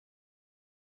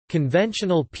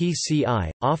Conventional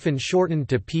PCI, often shortened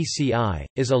to PCI,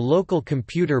 is a local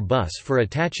computer bus for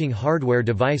attaching hardware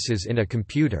devices in a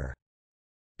computer.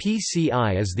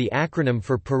 PCI is the acronym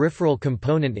for Peripheral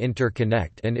Component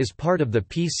Interconnect and is part of the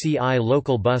PCI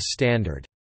local bus standard.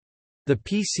 The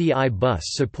PCI bus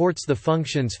supports the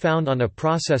functions found on a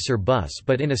processor bus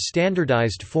but in a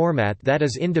standardized format that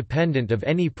is independent of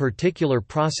any particular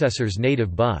processor's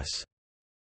native bus.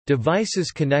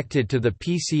 Devices connected to the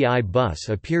PCI bus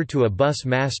appear to a bus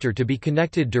master to be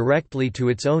connected directly to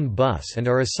its own bus and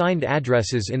are assigned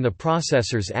addresses in the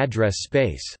processor's address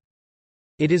space.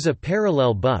 It is a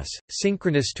parallel bus,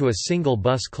 synchronous to a single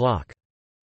bus clock.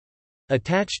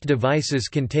 Attached devices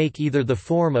can take either the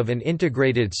form of an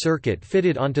integrated circuit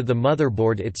fitted onto the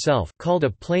motherboard itself, called a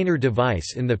planar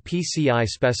device in the PCI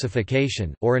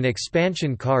specification, or an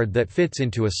expansion card that fits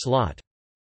into a slot.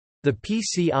 The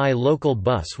PCI local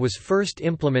bus was first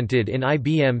implemented in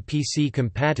IBM PC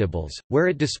compatibles, where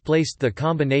it displaced the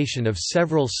combination of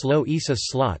several slow ISA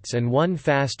slots and one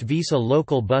fast VISA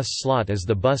local bus slot as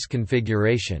the bus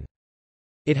configuration.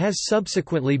 It has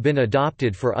subsequently been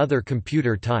adopted for other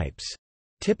computer types.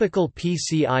 Typical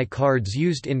PCI cards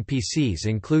used in PCs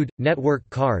include, network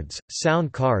cards,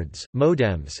 sound cards,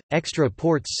 modems, extra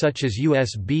ports such as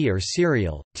USB or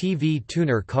serial, TV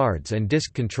tuner cards and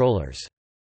disk controllers.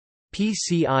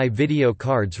 PCI video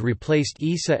cards replaced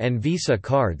ISA and VISA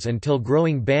cards until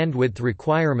growing bandwidth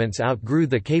requirements outgrew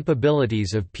the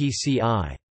capabilities of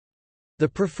PCI. The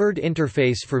preferred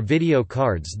interface for video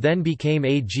cards then became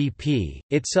AGP,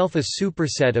 itself a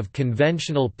superset of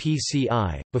conventional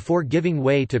PCI, before giving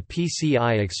way to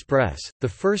PCI Express. The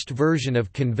first version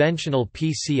of conventional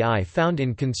PCI found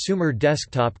in consumer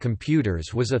desktop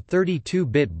computers was a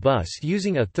 32-bit bus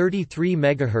using a 33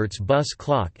 MHz bus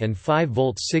clock and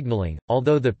 5-volt signaling,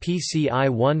 although the PCI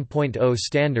 1.0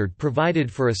 standard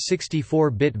provided for a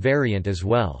 64-bit variant as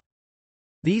well.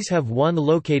 These have one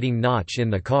locating notch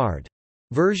in the card.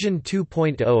 Version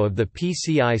 2.0 of the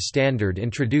PCI standard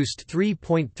introduced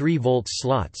 3.3-volt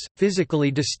slots,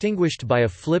 physically distinguished by a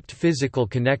flipped physical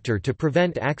connector to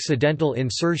prevent accidental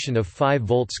insertion of 5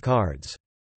 volts cards.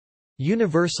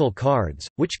 Universal cards,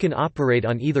 which can operate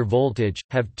on either voltage,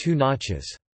 have 2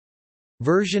 notches.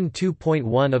 Version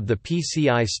 2.1 of the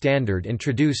PCI standard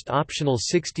introduced optional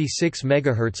 66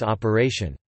 MHz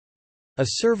operation. A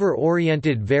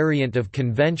server-oriented variant of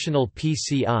conventional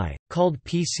PCI, called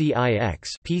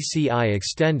PCI-X (PCI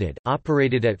Extended),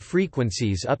 operated at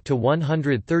frequencies up to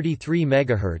 133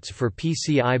 MHz for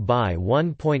PCI BY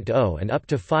 1.0 and up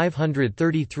to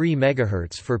 533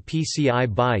 MHz for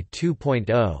PCI BY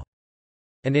 2.0.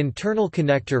 An internal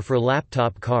connector for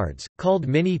laptop cards, called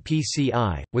Mini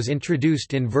PCI, was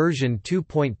introduced in version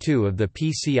 2.2 of the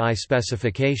PCI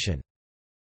specification.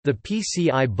 The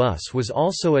PCI bus was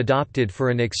also adopted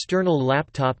for an external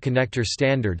laptop connector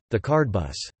standard, the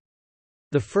cardbus.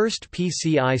 The first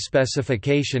PCI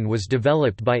specification was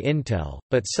developed by Intel,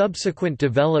 but subsequent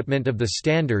development of the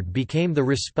standard became the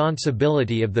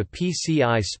responsibility of the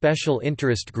PCI Special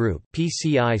Interest Group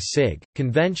 (PCI-SIG).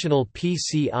 Conventional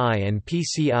PCI and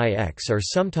PCI-X are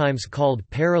sometimes called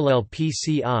parallel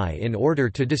PCI in order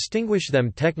to distinguish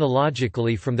them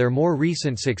technologically from their more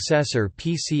recent successor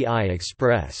PCI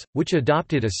Express, which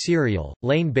adopted a serial,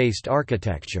 lane-based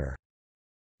architecture.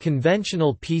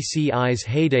 Conventional PCI's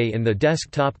heyday in the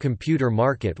desktop computer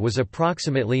market was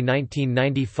approximately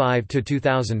 1995 to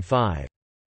 2005.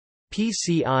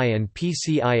 PCI and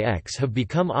PCI-X have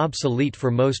become obsolete for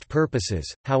most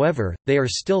purposes, however, they are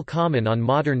still common on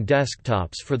modern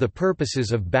desktops for the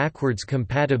purposes of backwards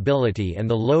compatibility and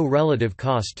the low relative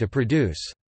cost to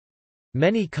produce.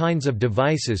 Many kinds of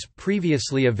devices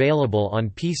previously available on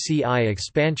PCI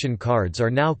expansion cards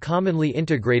are now commonly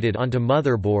integrated onto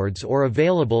motherboards or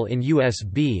available in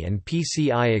USB and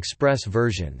PCI Express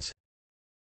versions.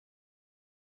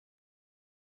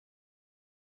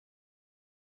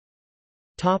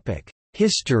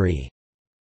 History.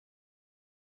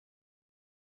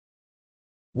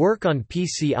 Work on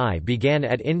PCI began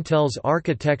at Intel's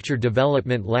Architecture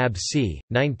Development Lab C,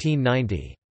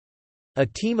 1990. A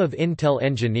team of Intel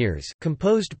engineers,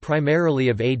 composed primarily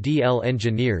of ADL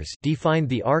engineers, defined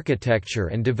the architecture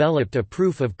and developed a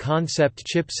proof-of-concept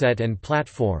chipset and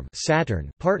platform Saturn,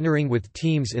 partnering with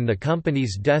teams in the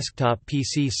company's desktop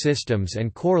PC systems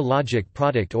and core logic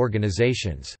product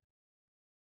organizations.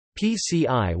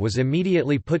 PCI was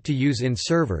immediately put to use in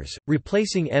servers,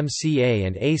 replacing MCA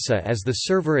and ASA as the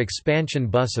server expansion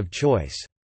bus of choice.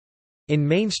 In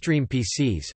mainstream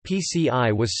PCs,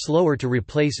 PCI was slower to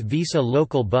replace VISA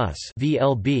Local Bus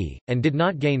 (VLB), and did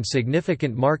not gain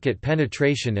significant market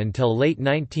penetration until late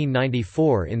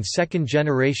 1994 in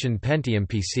second-generation Pentium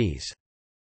PCs.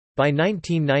 By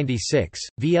 1996,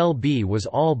 VLB was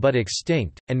all but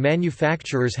extinct, and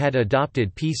manufacturers had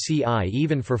adopted PCI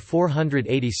even for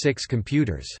 486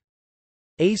 computers.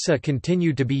 ASA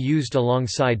continued to be used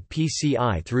alongside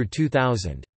PCI through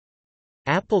 2000.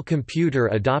 Apple Computer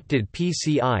adopted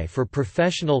PCI for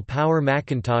professional Power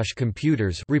Macintosh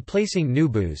computers, replacing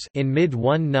Nubus in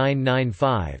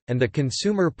mid-1995, and the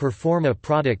Consumer Performa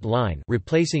product line,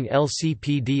 replacing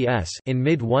LCPDS in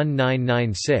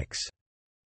mid-1996.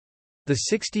 The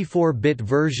 64-bit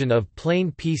version of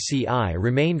plain PCI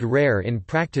remained rare in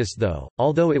practice though,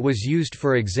 although it was used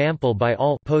for example by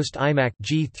all post-iMac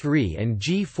G3 and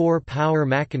G4 Power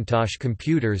Macintosh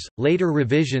computers. Later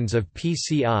revisions of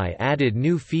PCI added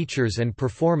new features and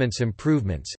performance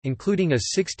improvements, including a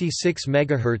 66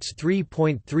 MHz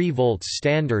 3.3 volts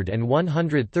standard and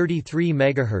 133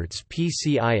 MHz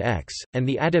PCI-X, and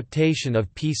the adaptation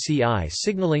of PCI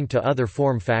signaling to other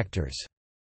form factors.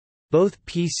 Both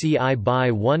PCI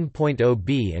BY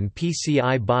 1.0b and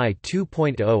PCI BY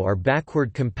 2.0 are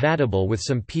backward compatible with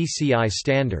some PCI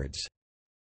standards.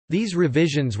 These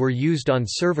revisions were used on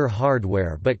server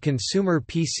hardware, but consumer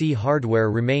PC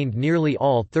hardware remained nearly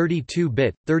all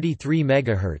 32-bit, 33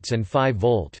 MHz and 5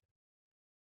 volt.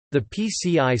 The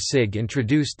PCI SIG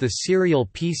introduced the serial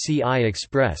PCI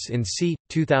Express in c.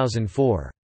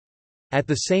 2004. At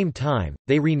the same time,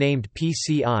 they renamed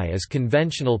PCI as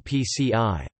conventional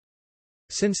PCI.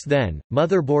 Since then,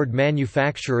 motherboard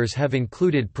manufacturers have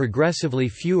included progressively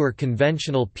fewer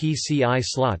conventional PCI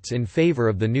slots in favor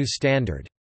of the new standard.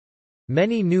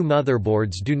 Many new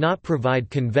motherboards do not provide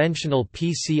conventional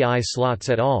PCI slots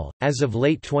at all, as of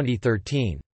late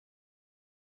 2013.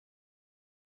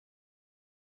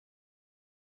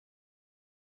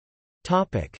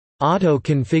 Auto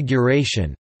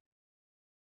configuration.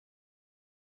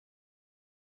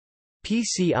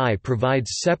 PCI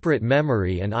provides separate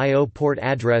memory and I/O port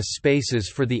address spaces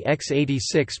for the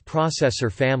x86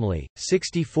 processor family,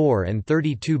 64 and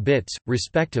 32 bits,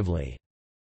 respectively.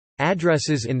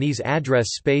 Addresses in these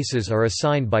address spaces are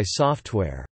assigned by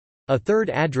software. A third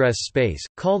address space,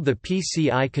 called the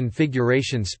PCI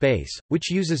configuration space, which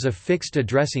uses a fixed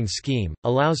addressing scheme,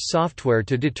 allows software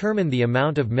to determine the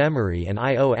amount of memory and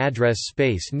I/O address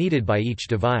space needed by each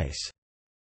device.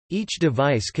 Each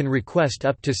device can request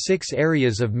up to 6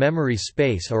 areas of memory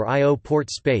space or I/O port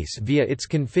space via its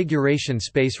configuration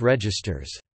space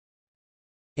registers.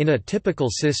 In a typical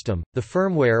system, the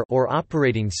firmware or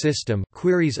operating system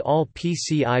queries all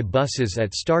PCI buses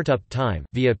at startup time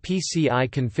via PCI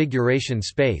configuration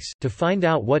space to find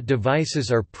out what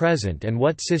devices are present and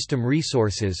what system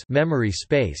resources, memory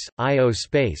space, I/O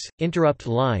space, interrupt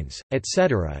lines,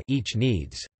 etc. each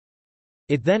needs.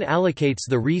 It then allocates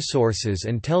the resources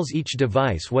and tells each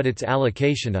device what its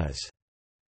allocation is.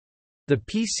 The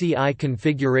PCI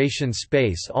configuration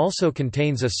space also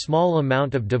contains a small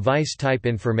amount of device type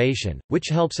information, which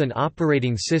helps an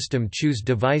operating system choose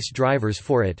device drivers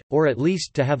for it, or at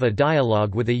least to have a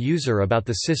dialogue with a user about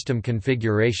the system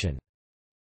configuration.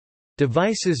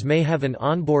 Devices may have an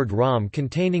onboard ROM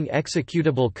containing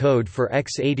executable code for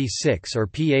x86 or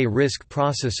PA RISC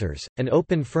processors, an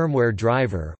open firmware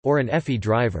driver, or an EFI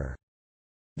driver.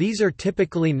 These are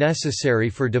typically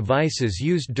necessary for devices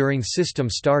used during system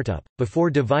startup, before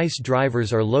device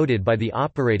drivers are loaded by the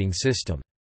operating system.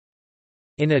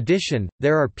 In addition,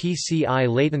 there are PCI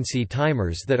latency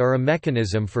timers that are a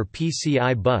mechanism for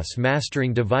PCI bus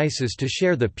mastering devices to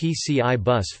share the PCI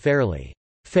bus fairly.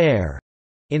 Fair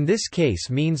in this case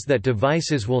means that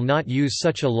devices will not use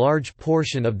such a large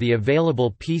portion of the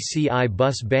available PCI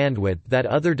bus bandwidth that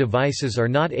other devices are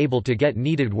not able to get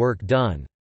needed work done.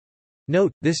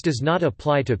 Note, this does not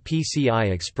apply to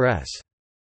PCI Express.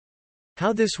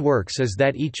 How this works is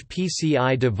that each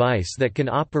PCI device that can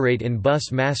operate in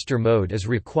bus master mode is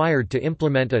required to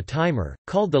implement a timer,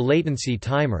 called the latency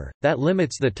timer, that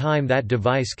limits the time that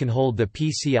device can hold the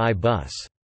PCI bus.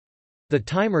 The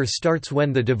timer starts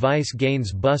when the device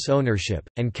gains bus ownership,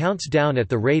 and counts down at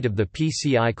the rate of the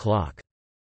PCI clock.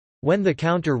 When the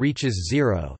counter reaches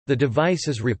 0, the device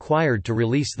is required to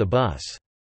release the bus.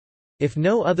 If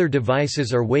no other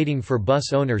devices are waiting for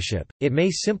bus ownership, it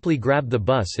may simply grab the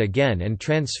bus again and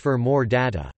transfer more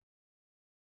data.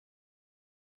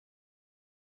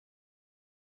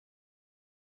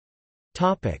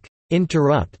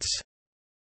 Interrupts.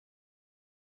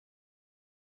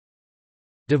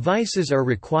 Devices are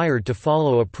required to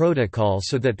follow a protocol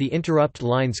so that the interrupt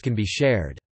lines can be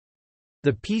shared.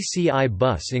 The PCI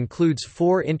bus includes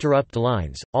 4 interrupt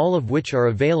lines, all of which are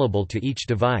available to each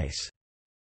device.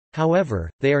 However,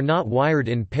 they are not wired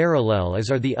in parallel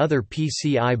as are the other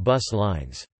PCI bus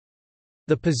lines.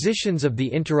 The positions of the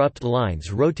interrupt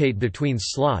lines rotate between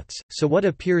slots, so what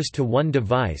appears to one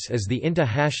device as the INTA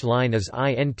hash line is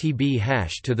INTB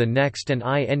hash to the next and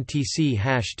INTC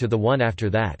hash to the one after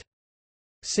that.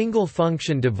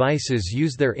 Single-function devices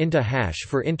use their INTA hash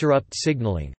for interrupt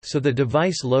signaling, so the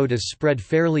device load is spread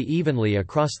fairly evenly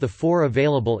across the 4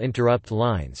 available interrupt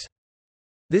lines.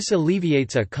 This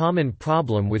alleviates a common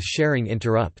problem with sharing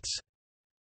interrupts.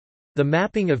 The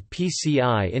mapping of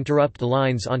PCI interrupt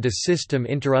lines onto system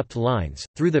interrupt lines,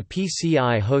 through the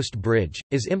PCI host bridge,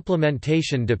 is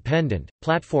implementation dependent.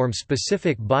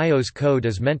 Platform-specific BIOS code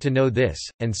is meant to know this,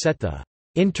 and set the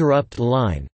interrupt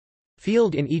line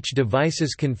field in each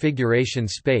device's configuration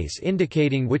space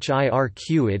indicating which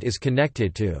IRQ it is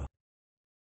connected to.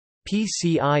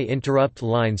 PCI interrupt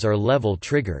lines are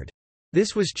level-triggered.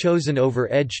 This was chosen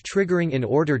over edge triggering in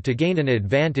order to gain an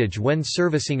advantage when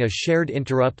servicing a shared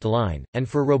interrupt line, and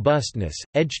for robustness,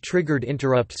 edge-triggered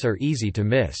interrupts are easy to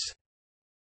miss.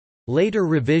 Later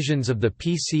revisions of the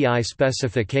PCI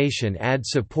specification add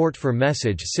support for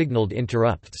message-signaled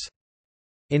interrupts.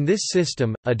 In this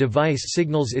system, a device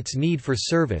signals its need for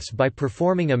service by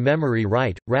performing a memory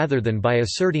write, rather than by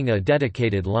asserting a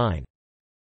dedicated line.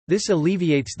 This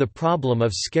alleviates the problem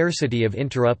of scarcity of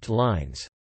interrupt lines.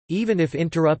 Even if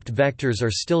interrupt vectors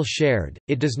are still shared,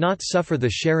 it does not suffer the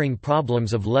sharing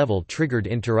problems of level-triggered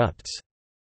interrupts.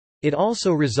 It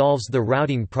also resolves the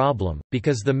routing problem,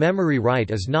 because the memory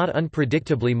write is not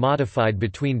unpredictably modified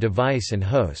between device and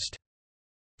host.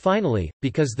 Finally,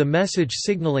 because the message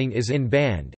signaling is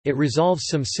in-band, it resolves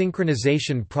some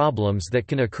synchronization problems that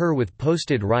can occur with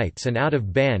posted writes and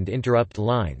out-of-band interrupt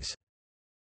lines.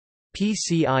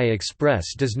 PCI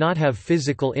Express does not have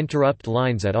physical interrupt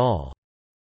lines at all.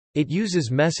 It uses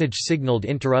message-signaled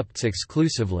interrupts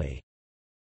exclusively.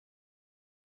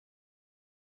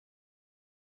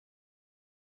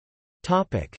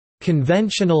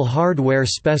 Conventional hardware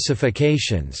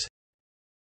specifications.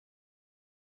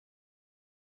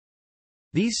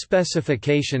 These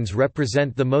specifications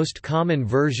represent the most common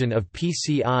version of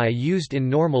PCI used in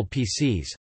normal PCs.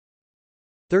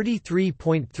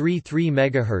 33.33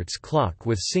 MHz clock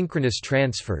with synchronous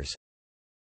transfers.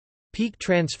 Peak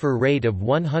transfer rate of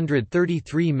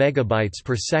 133 megabytes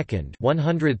per second,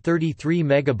 133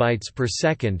 megabytes per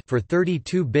second for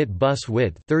 32-bit bus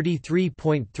width,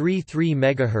 33.33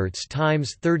 MHz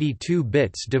times 32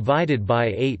 bits divided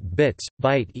by 8 bits,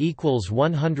 byte equals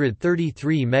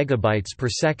 133 megabytes per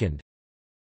second.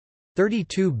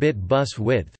 32-bit bus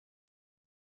width.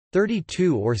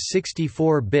 32 or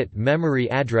 64-bit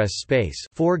memory address space,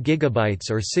 4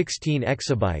 gigabytes or 16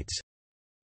 exabytes.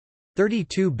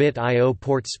 32-bit I/O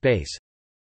port space,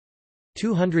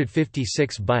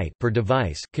 256 byte per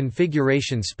device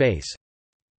configuration space,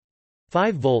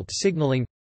 5-volt signaling.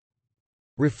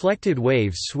 Reflected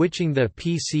wave switching. The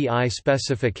PCI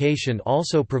specification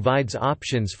also provides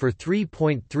options for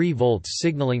 3.3 volts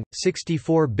signaling,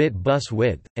 64-bit bus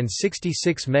width, and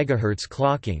 66 MHz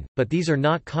clocking, but these are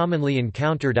not commonly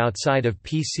encountered outside of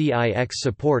PCI-X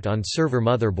support on server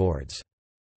motherboards.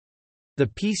 The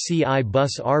PCI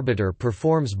bus arbiter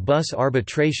performs bus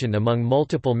arbitration among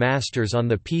multiple masters on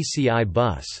the PCI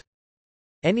bus.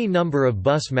 Any number of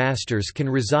bus masters can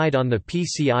reside on the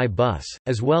PCI bus,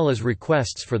 as well as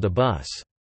requests for the bus.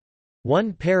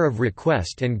 One pair of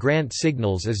request and grant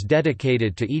signals is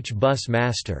dedicated to each bus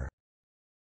master.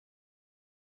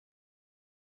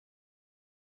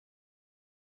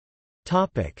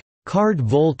 Card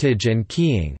voltage and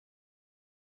keying.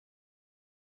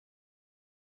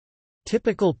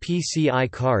 Typical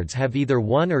PCI cards have either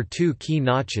 1 or 2 key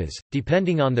notches,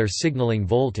 depending on their signaling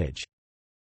voltage.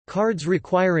 Cards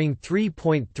requiring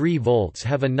 3.3 volts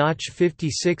have a notch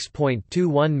 56.21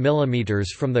 mm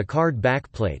from the card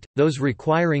backplate, those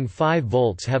requiring 5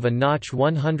 volts have a notch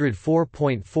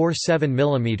 104.47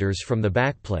 mm from the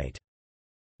backplate.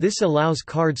 This allows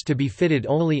cards to be fitted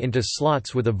only into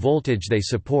slots with a voltage they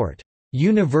support.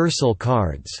 Universal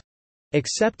cards,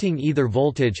 accepting either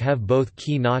voltage, have both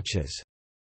key notches.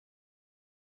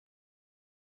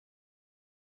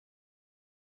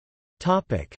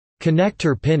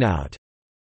 Connector pinout.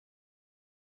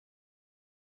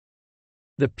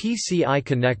 The PCI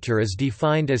connector is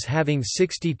defined as having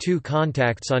 62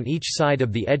 contacts on each side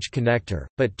of the edge connector,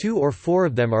 but 2 or 4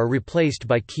 of them are replaced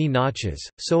by key notches,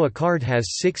 so a card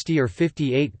has 60 or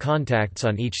 58 contacts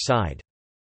on each side.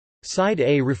 Side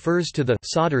A refers to the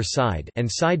solder side and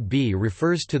side B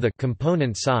refers to the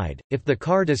component side. If the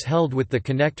card is held with the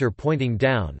connector pointing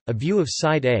down, a view of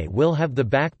side A will have the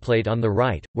backplate on the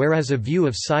right, whereas a view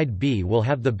of side B will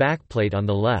have the backplate on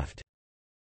the left.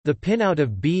 The pinout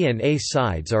of B and A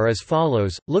sides are as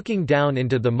follows, looking down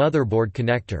into the motherboard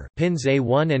connector, pins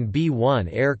A1 and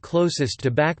B1 are closest to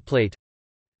backplate.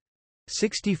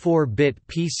 64-bit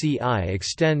PCI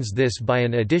extends this by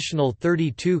an additional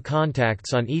 32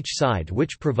 contacts on each side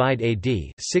which provide AD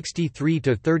 63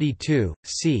 to 32,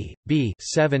 C, B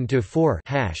 7 to 4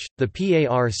 hash, the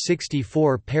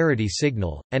PAR64 parity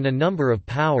signal, and a number of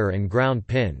power and ground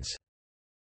pins.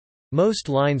 Most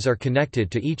lines are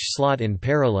connected to each slot in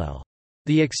parallel.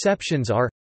 The exceptions are: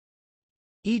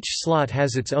 each slot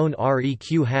has its own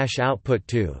REQ hash output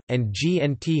to, and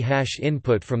GNT hash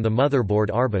input from the motherboard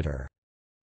arbiter.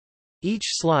 Each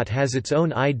slot has its own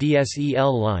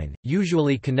IDSEL line,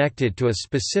 usually connected to a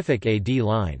specific AD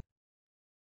line.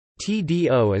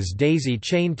 TDO is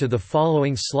daisy-chained to the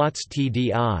following slots: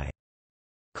 TDI.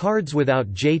 Cards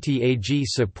without JTAG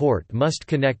support must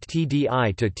connect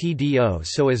TDI to TDO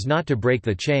so as not to break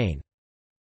the chain.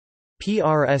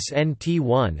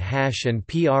 PRSNT1 hash and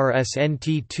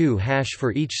PRSNT2 hash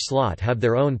for each slot have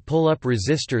their own pull-up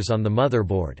resistors on the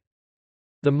motherboard.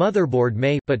 The motherboard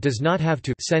may but does not have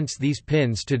to sense these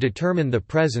pins to determine the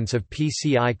presence of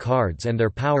PCI cards and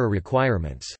their power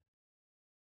requirements.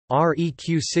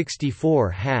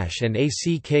 REQ64 hash and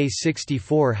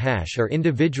ACK64 hash are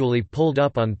individually pulled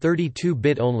up on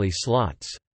 32-bit only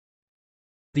slots.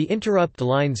 The interrupt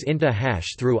lines INTA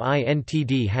hash through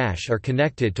INTD hash are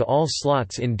connected to all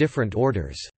slots in different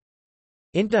orders.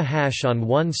 INTA hash on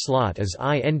one slot is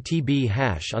INTB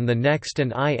hash on the next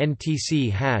and INTC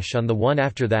hash on the one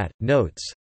after that.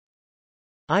 Notes: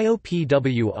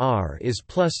 IOPWR is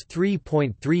plus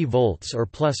 3.3 volts or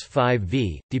plus 5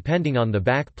 V, depending on the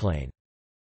backplane.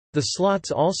 The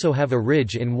slots also have a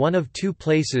ridge in one of two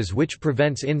places which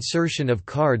prevents insertion of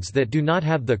cards that do not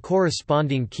have the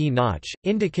corresponding key notch,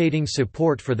 indicating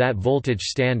support for that voltage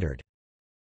standard.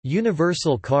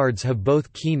 Universal cards have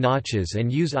both key notches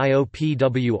and use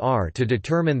IOPWR to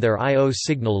determine their I/O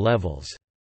signal levels.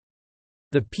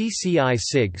 The PCI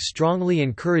SIG strongly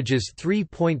encourages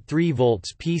 3.3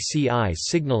 volts PCI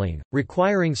signaling,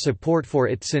 requiring support for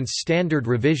it since standard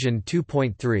revision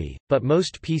 2.3, but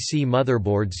most PC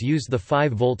motherboards use the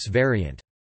 5 volts variant.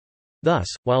 Thus,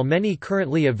 while many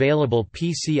currently available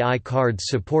PCI cards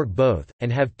support both,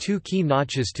 and have two key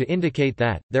notches to indicate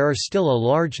that, there are still a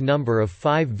large number of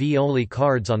 5V-only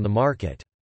cards on the market.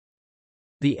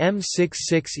 The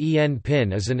M66EN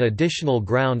pin is an additional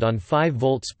ground on 5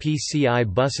 volts PCI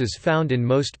buses found in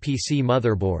most PC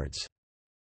motherboards.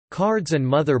 Cards and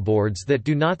motherboards that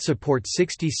do not support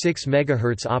 66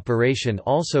 MHz operation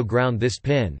also ground this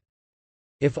pin.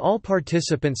 If all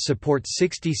participants support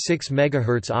 66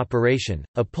 MHz operation,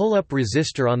 a pull-up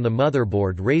resistor on the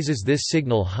motherboard raises this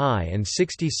signal high and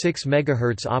 66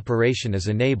 MHz operation is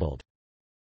enabled.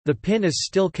 The pin is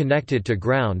still connected to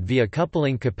ground via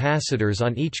coupling capacitors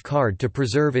on each card to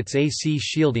preserve its AC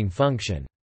shielding function.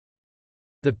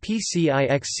 The PCI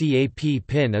XCAP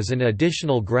pin is an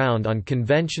additional ground on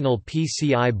conventional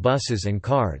PCI buses and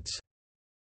cards.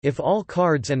 If all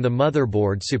cards and the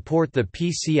motherboard support the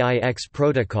PCI-X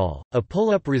protocol, a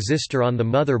pull-up resistor on the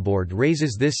motherboard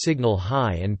raises this signal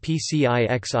high and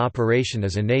PCI-X operation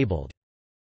is enabled.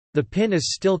 The pin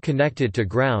is still connected to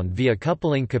ground via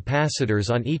coupling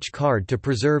capacitors on each card to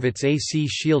preserve its AC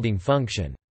shielding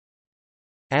function.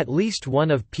 At least one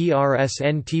of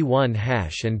PRSNT1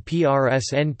 hash and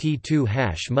PRSNT2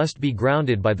 hash must be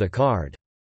grounded by the card.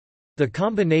 The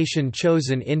combination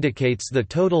chosen indicates the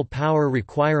total power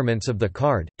requirements of the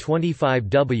card,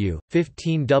 25W,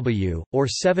 15W, or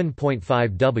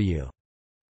 7.5W.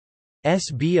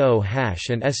 SBO hash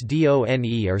and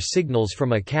SDONE are signals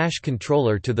from a cache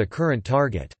controller to the current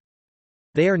target.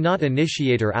 They are not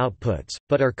initiator outputs,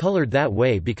 but are colored that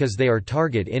way because they are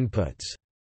target inputs.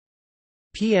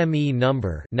 PME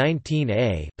number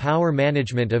 19A Power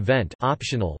Management Event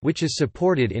optional, which is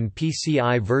supported in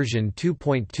PCI version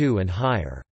 2.2 and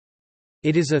higher.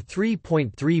 It is a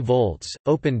 3.3 volts,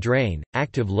 open drain,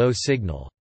 active low signal.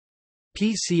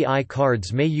 PCI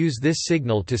cards may use this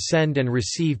signal to send and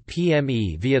receive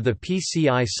PME via the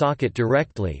PCI socket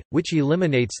directly, which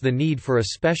eliminates the need for a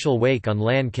special wake on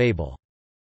LAN cable.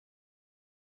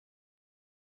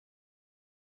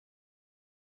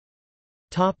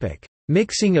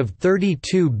 Mixing of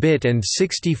 32-bit and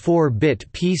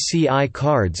 64-bit PCI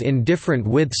cards in different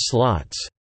width slots.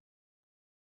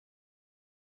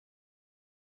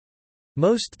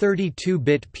 Most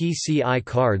 32-bit PCI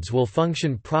cards will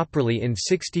function properly in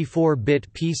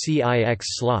 64-bit PCIX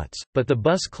slots, but the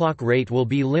bus clock rate will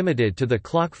be limited to the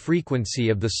clock frequency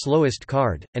of the slowest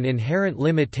card, an inherent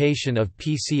limitation of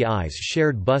PCI's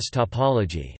shared bus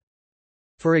topology.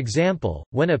 For example,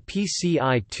 when a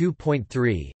PCI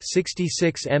 2.3,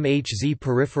 66 MHz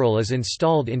peripheral is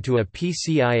installed into a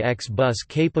PCIX bus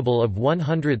capable of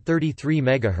 133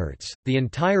 MHz, the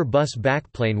entire bus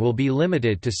backplane will be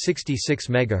limited to 66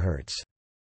 MHz.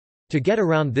 To get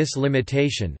around this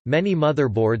limitation, many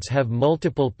motherboards have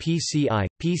multiple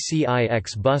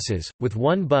PCIX buses, with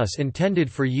one bus intended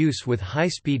for use with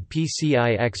high-speed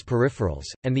PCIX peripherals,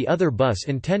 and the other bus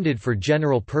intended for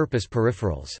general-purpose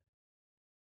peripherals.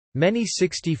 Many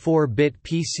 64-bit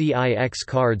PCIX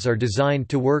cards are designed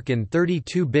to work in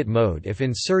 32-bit mode if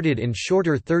inserted in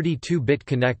shorter 32-bit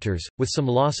connectors, with some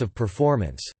loss of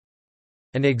performance.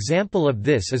 An example of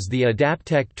this is the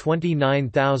Adaptec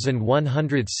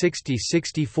 29160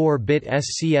 64-bit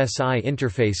SCSI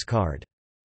interface card.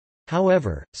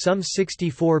 However, some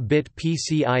 64-bit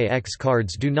PCIX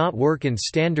cards do not work in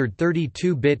standard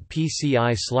 32-bit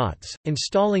PCI slots.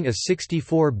 Installing a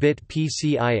 64-bit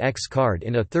PCIX card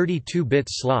in a 32-bit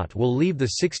slot will leave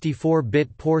the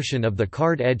 64-bit portion of the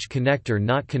card edge connector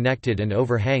not connected and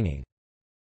overhanging.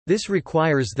 This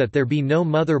requires that there be no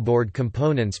motherboard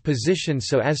components positioned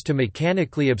so as to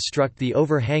mechanically obstruct the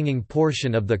overhanging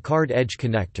portion of the card edge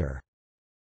connector.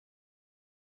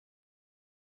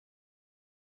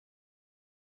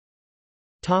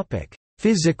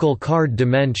 Physical card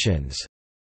dimensions.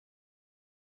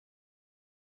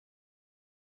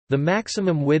 The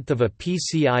maximum width of a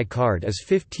PCI card is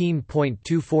 15.24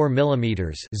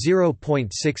 mm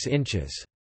 (0.6 inches).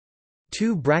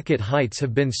 Two bracket heights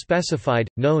have been specified,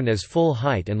 known as full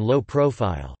height and low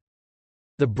profile.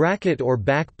 The bracket or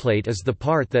backplate is the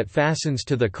part that fastens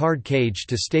to the card cage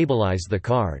to stabilize the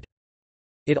card.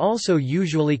 It also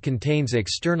usually contains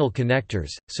external connectors,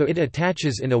 so it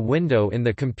attaches in a window in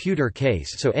the computer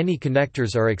case so any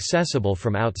connectors are accessible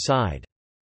from outside.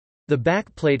 The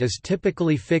backplate is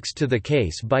typically fixed to the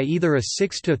case by either a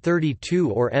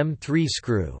 6-32 or M3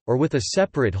 screw, or with a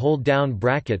separate hold-down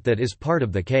bracket that is part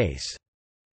of the case.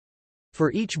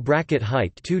 For each bracket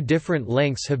height, two different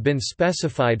lengths have been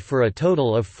specified for a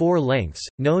total of 4 lengths,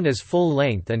 known as full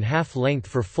length and half length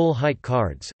for full height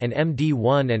cards, and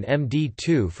MD1 and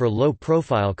MD2 for low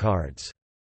profile cards.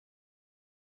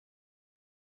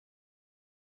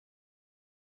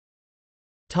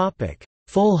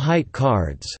 Full height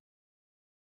cards.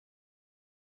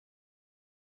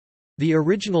 The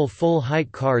original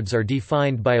full-height cards are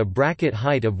defined by a bracket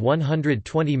height of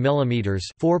 120 mm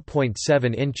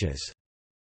 (4.7 inches).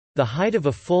 The height of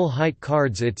a full-height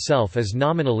cards itself is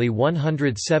nominally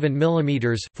 107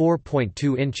 mm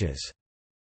 (4.2 inches).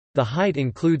 The height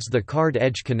includes the card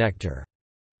edge connector.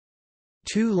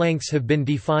 Two lengths have been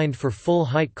defined for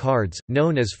full-height cards,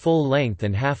 known as full length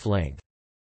and half length.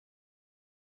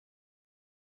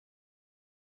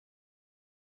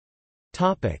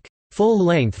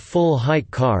 Full-length full-height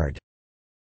card.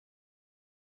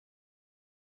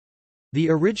 The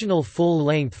original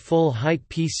full-length full-height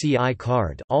PCI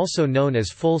card, also known as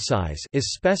full-size,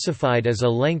 is specified as a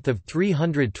length of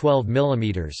 312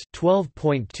 mm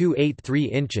 (12.283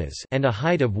 inches) and a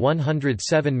height of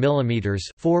 107 mm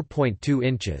 (4.2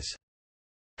 inches).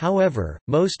 However,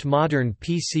 most modern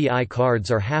PCI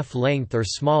cards are half-length or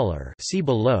smaller, see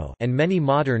below, and many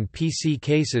modern PC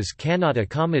cases cannot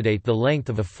accommodate the length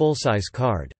of a full-size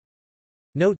card.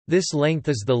 Note, this length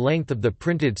is the length of the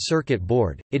printed circuit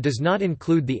board, it does not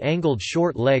include the angled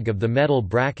short leg of the metal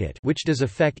bracket, which does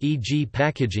affect e.g.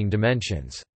 packaging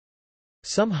dimensions.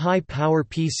 Some high-power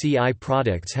PCI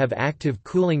products have active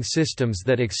cooling systems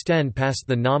that extend past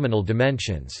the nominal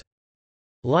dimensions.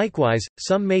 Likewise,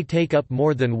 some may take up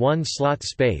more than one slot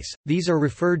space, these are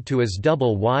referred to as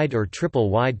double-wide or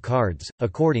triple-wide cards,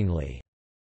 accordingly.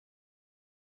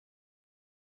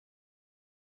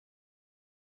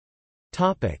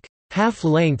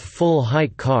 Half-length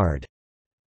full-height card.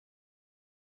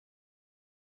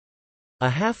 A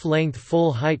half-length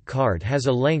full-height card has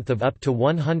a length of up to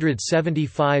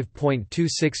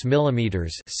 175.26 mm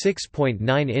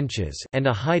 (6.9 inches) and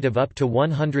a height of up to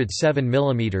 107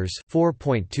 mm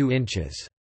 (4.2 inches).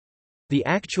 The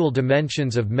actual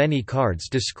dimensions of many cards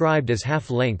described as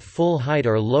half-length full-height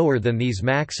are lower than these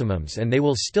maximums, and they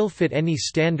will still fit any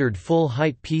standard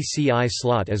full-height PCI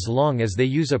slot as long as they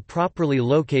use a properly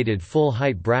located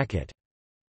full-height bracket.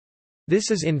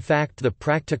 This is in fact the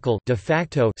practical de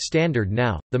facto standard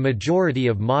now. The majority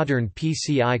of modern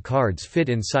PCI cards fit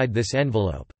inside this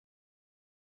envelope.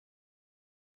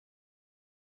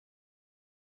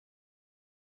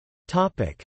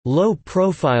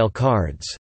 Low-profile cards.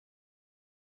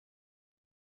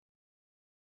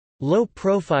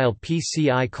 Low-profile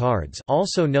PCI cards,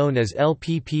 also known as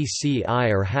LPPCI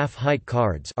or half-height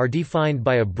cards, are defined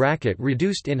by a bracket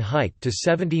reduced in height to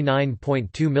 79.2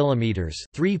 mm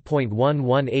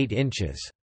 (3.118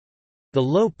 inches). The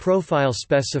low-profile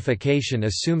specification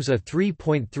assumes a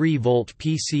 3.3-volt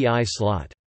PCI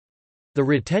slot. The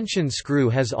retention screw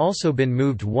has also been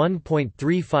moved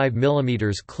 1.35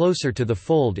 mm closer to the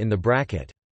fold in the bracket.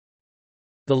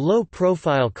 The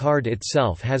low-profile card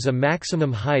itself has a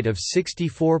maximum height of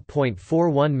 64.41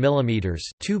 mm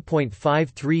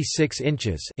 (2.536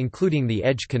 inches), including the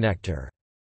edge connector.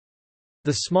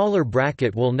 The smaller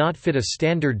bracket will not fit a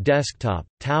standard desktop,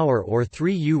 tower or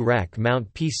 3U rack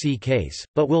mount PC case,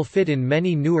 but will fit in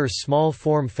many newer small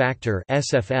form factor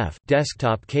 (SFF)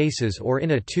 desktop cases or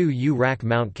in a 2U rack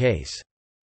mount case.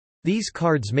 These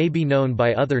cards may be known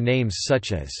by other names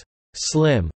such as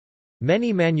slim.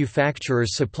 Many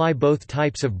manufacturers supply both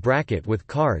types of bracket with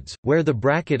cards, where the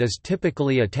bracket is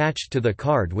typically attached to the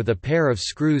card with a pair of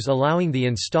screws allowing the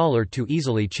installer to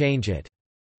easily change it.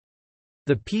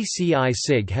 The PCI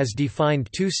SIG has defined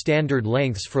two standard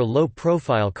lengths for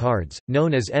low-profile cards,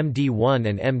 known as MD1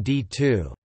 and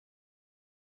MD2.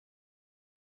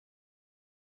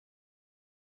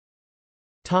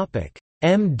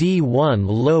 MD1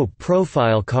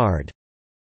 low-profile card.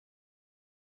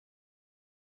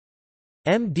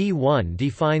 MD1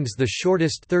 defines the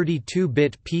shortest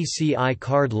 32-bit PCI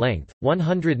card length,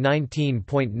 119.91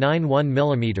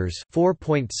 mm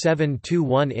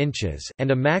 (4.721 inches), and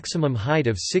a maximum height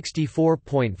of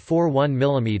 64.41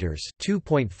 mm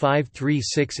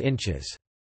 (2.536 inches).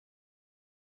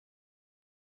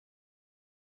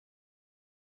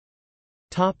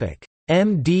 Topic: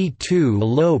 MD2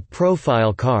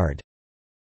 low-profile card.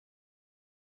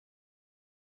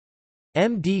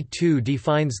 MD2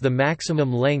 defines the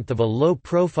maximum length of a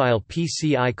low-profile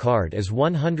PCI card as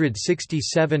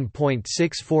 167.64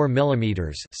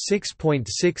 mm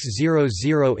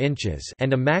 (6.600 inches)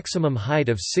 and a maximum height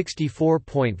of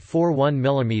 64.41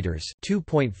 mm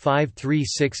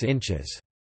 (2.536 inches).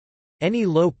 Any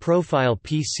low-profile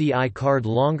PCI card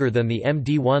longer than the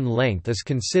MD1 length is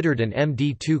considered an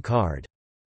MD2 card.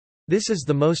 This is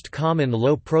the most common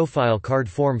low-profile card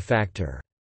form factor.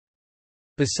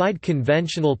 Beside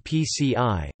conventional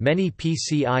PCI, many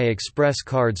PCI Express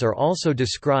cards are also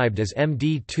described as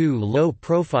MD2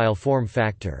 low-profile form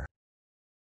factor.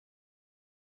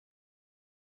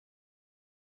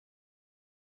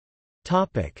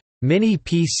 Mini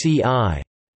PCI.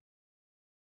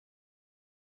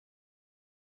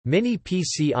 Mini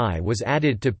PCI was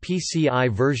added to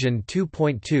PCI version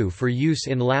 2.2 for use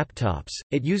in laptops.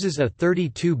 It uses a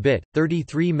 32-bit,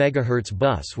 33 MHz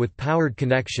bus with powered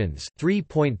connections,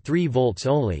 3.3 volts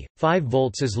only, 5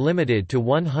 volts is limited to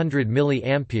 100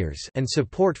 mA, and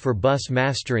support for bus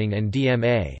mastering and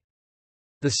DMA.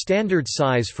 The standard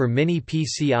size for Mini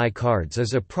PCI cards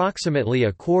is approximately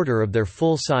a quarter of their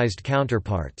full-sized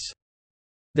counterparts.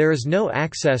 There is no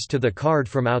access to the card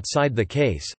from outside the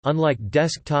case, unlike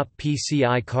desktop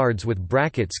PCI cards with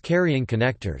brackets carrying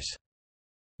connectors.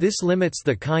 This limits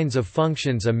the kinds of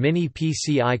functions a Mini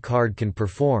PCI card can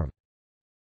perform.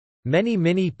 Many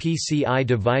Mini PCI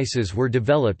devices were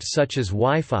developed such as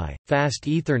Wi-Fi, Fast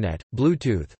Ethernet,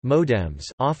 Bluetooth, modems,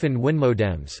 often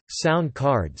WinModems, sound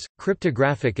cards,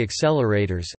 cryptographic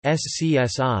accelerators,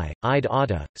 SCSI,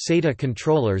 IDE-ATA, SATA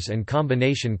controllers and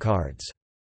combination cards.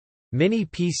 Mini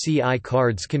PCI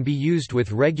cards can be used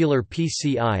with regular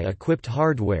PCI-equipped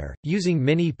hardware, using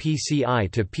Mini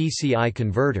PCI to PCI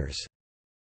converters.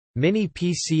 Mini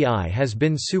PCI has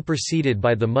been superseded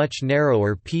by the much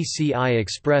narrower PCI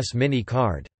Express Mini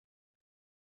card.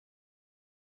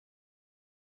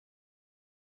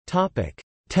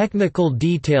 Technical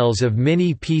details of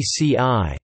Mini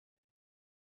PCI.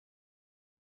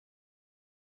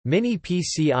 Mini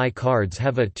PCI cards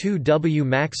have a 2W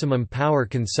maximum power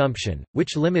consumption,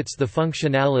 which limits the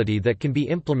functionality that can be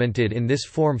implemented in this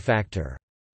form factor.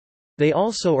 They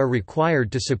also are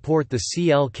required to support the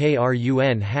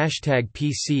CLKRUN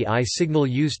 #PCI signal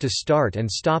used to start and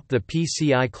stop the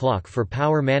PCI clock for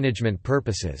power management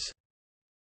purposes.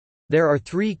 There are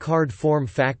 3 card form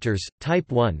factors,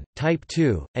 Type 1, Type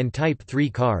 2, and Type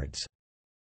 3 cards.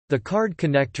 The card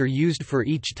connector used for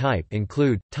each type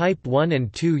include, Type 1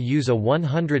 and 2 use a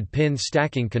 100-pin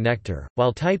stacking connector,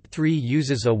 while Type 3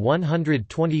 uses a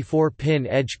 124-pin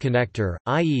edge connector,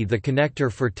 i.e. the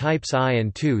connector for Types I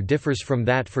and 2 differs from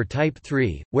that for Type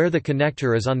 3, where the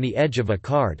connector is on the edge of a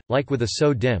card, like with a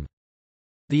SO-DIMM.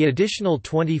 The additional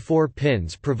 24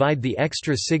 pins provide the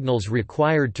extra signals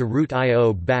required to route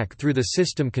I/O back through the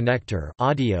system connector,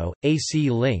 audio, AC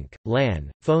link,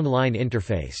 LAN, phone line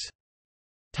interface.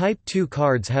 Type 2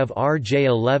 cards have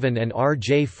RJ11 and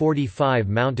RJ45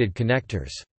 mounted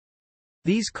connectors.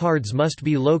 These cards must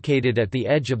be located at the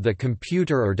edge of the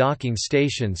computer or docking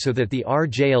station so that the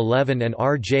RJ11 and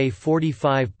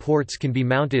RJ45 ports can be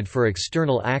mounted for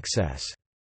external access.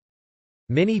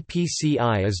 Mini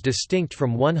PCI is distinct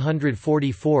from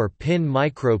 144-pin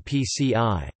micro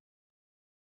PCI.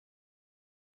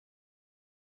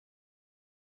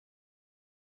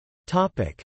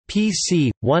 Topic: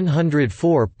 PC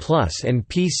 104 Plus and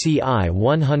PCI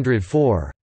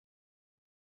 104.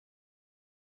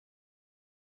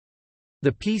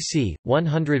 The PC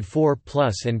 104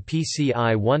 Plus and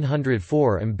PCI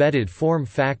 104 embedded form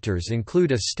factors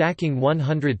include a stacking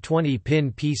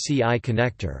 120-pin PCI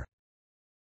connector.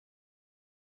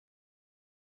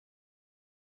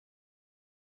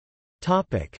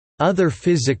 Other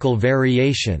physical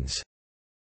variations.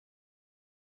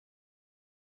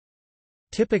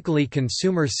 Typically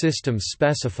consumer systems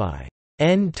specify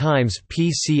n times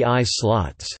PCI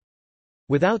slots,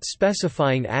 without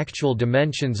specifying actual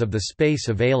dimensions of the space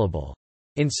available.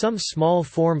 In some small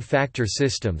form factor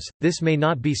systems, this may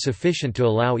not be sufficient to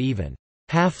allow even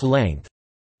half-length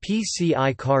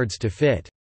PCI cards to fit.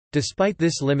 Despite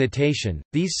this limitation,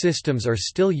 these systems are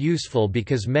still useful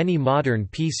because many modern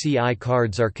PCI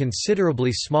cards are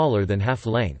considerably smaller than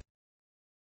half-length.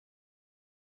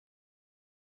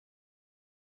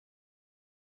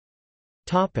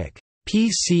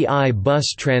 PCI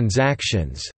bus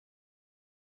transactions.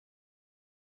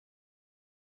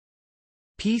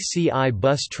 PCI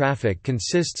bus traffic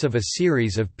consists of a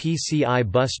series of PCI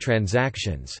bus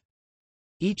transactions.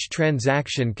 Each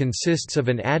transaction consists of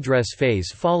an address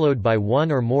phase followed by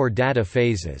one or more data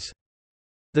phases.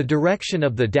 The direction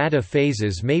of the data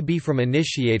phases may be from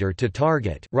initiator to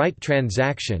target, write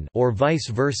transaction, or vice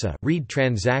versa, read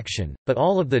transaction, but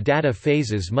all of the data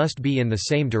phases must be in the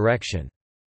same direction.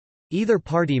 Either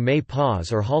party may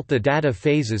pause or halt the data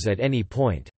phases at any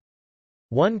point.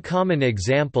 One common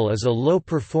example is a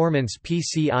low-performance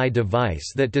PCI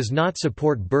device that does not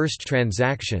support burst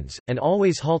transactions, and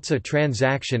always halts a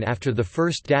transaction after the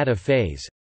first data phase.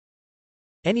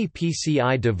 Any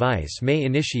PCI device may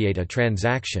initiate a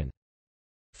transaction.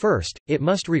 First, it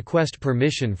must request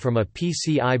permission from a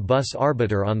PCI bus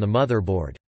arbiter on the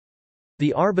motherboard.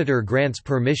 The arbiter grants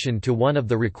permission to one of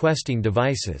the requesting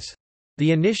devices.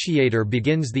 The initiator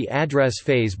begins the address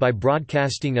phase by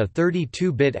broadcasting a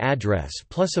 32-bit address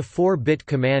plus a 4-bit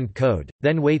command code,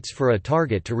 then waits for a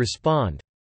target to respond.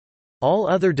 All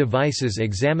other devices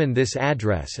examine this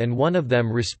address and one of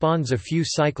them responds a few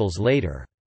cycles later.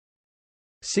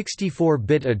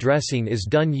 64-bit addressing is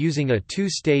done using a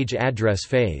two-stage address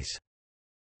phase.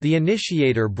 The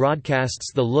initiator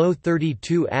broadcasts the low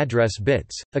 32 address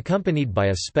bits, accompanied by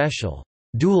a special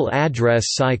dual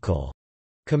address cycle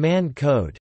command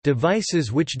code.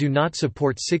 Devices which do not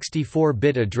support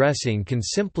 64-bit addressing can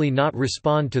simply not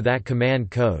respond to that command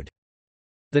code.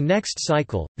 The next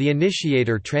cycle, the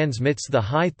initiator transmits the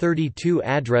high 32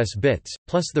 address bits,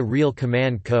 plus the real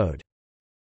command code.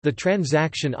 The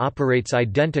transaction operates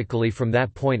identically from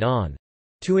that point on.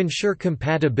 To ensure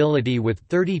compatibility with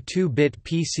 32-bit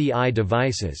PCI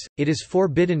devices, it is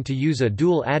forbidden to use a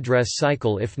dual address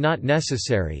cycle if not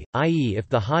necessary, i.e. if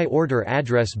the high-order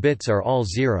address bits are all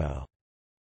 0.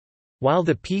 While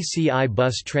the PCI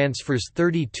bus transfers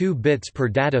 32 bits per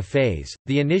data phase,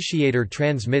 the initiator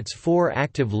transmits 4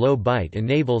 active low-byte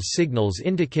enable signals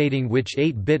indicating which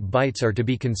 8-bit bytes are to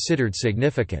be considered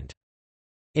significant.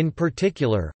 In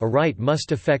particular, a write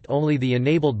must affect only the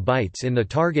enabled bytes in the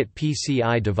target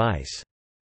PCI device.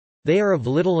 They are of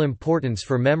little importance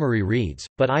for memory reads,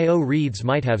 but I/O reads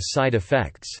might have side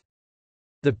effects.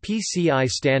 The PCI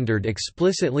standard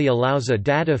explicitly allows a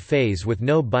data phase with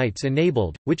no bytes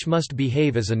enabled, which must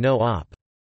behave as a no-op.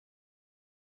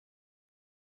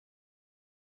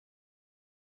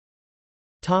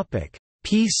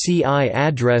 PCI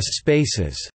address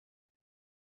spaces.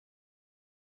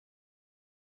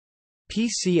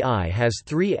 PCI has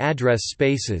 3 address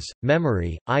spaces: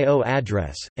 memory, I/O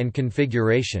address, and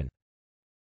configuration.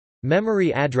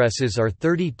 Memory addresses are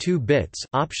 32 bits,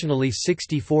 optionally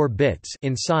 64 bits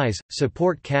in size,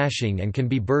 support caching and can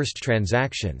be burst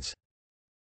transactions.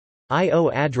 I/O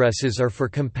addresses are for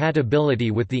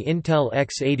compatibility with the Intel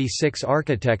x86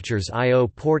 architecture's I/O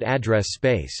port address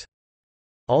space.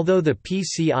 Although the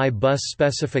PCI bus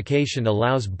specification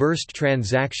allows burst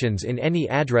transactions in any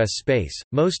address space,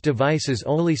 most devices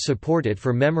only support it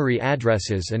for memory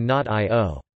addresses and not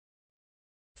I/O.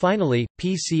 Finally,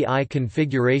 PCI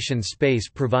configuration space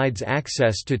provides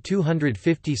access to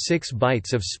 256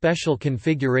 bytes of special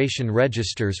configuration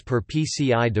registers per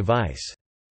PCI device.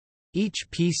 Each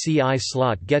PCI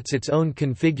slot gets its own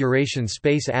configuration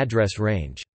space address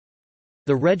range.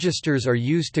 The registers are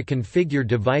used to configure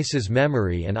devices'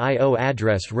 memory and I/O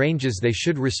address ranges they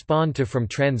should respond to from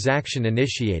transaction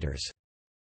initiators.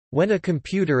 When a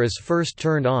computer is first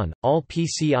turned on, all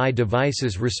PCI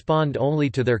devices respond only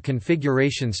to their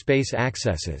configuration space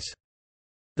accesses.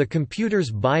 The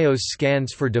computer's BIOS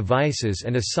scans for devices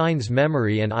and assigns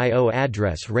memory and I/O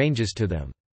address ranges to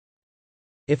them.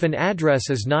 If an address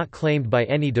is not claimed by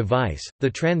any device, the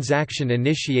transaction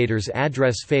initiator's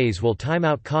address phase will time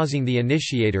out, causing the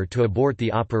initiator to abort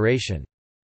the operation.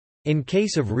 In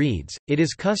case of reads, it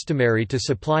is customary to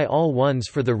supply all ones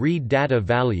for the read data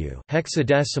value,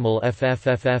 hexadecimal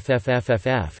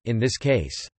FFFFFFFF in this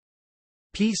case.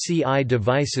 PCI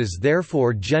devices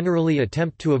therefore generally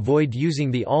attempt to avoid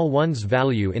using the all ones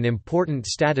value in important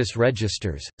status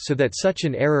registers, so that such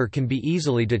an error can be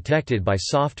easily detected by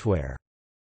software.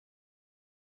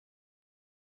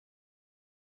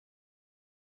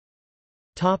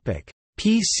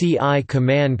 PCI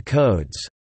command codes.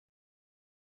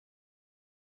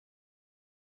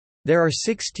 There are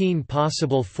 16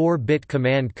 possible 4-bit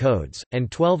command codes,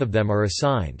 and 12 of them are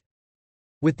assigned.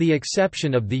 With the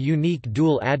exception of the unique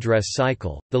dual address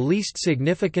cycle, the least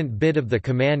significant bit of the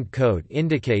command code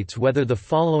indicates whether the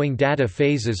following data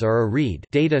phases are a read,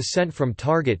 data sent from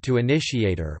target to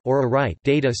initiator, or a write,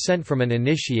 data sent from an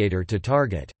initiator to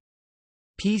target.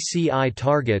 PCI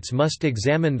targets must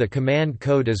examine the command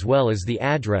code as well as the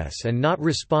address and not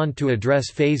respond to address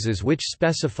phases which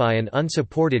specify an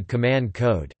unsupported command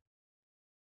code.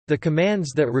 The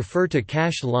commands that refer to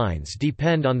cache lines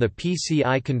depend on the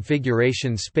PCI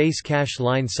configuration space cache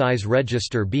line size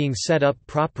register being set up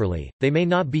properly. They may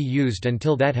not be used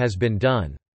until that has been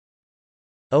done.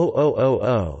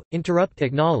 0000 interrupt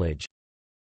acknowledge.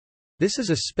 This is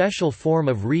a special form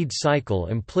of read cycle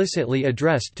implicitly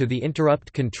addressed to the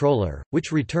interrupt controller,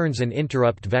 which returns an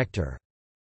interrupt vector.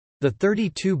 The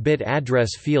 32-bit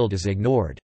address field is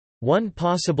ignored. One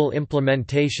possible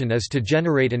implementation is to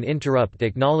generate an interrupt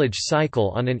acknowledge cycle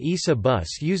on an ISA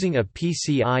bus using a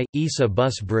PCI ISA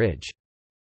bus bridge.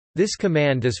 This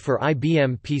command is for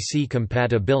IBM PC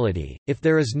compatibility. If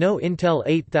there is no Intel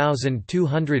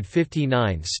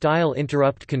 8259 style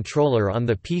interrupt controller on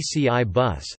the PCI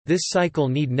bus, this cycle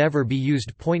need never be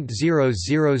used.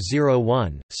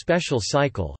 0001 special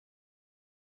cycle.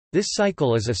 This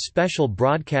cycle is a special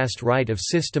broadcast write of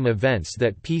system events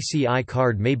that PCI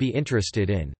card may be interested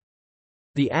in.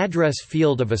 The address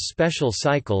field of a special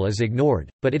cycle is ignored,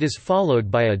 but it is followed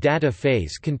by a data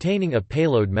phase containing a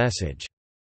payload message.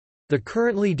 The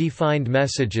currently defined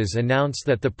messages announce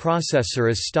that the processor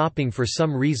is stopping for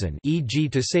some reason, e.g.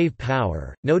 to save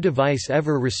power. No device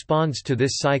ever responds to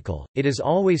this cycle. It is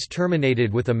always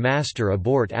terminated with a master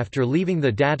abort after leaving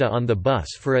the data on the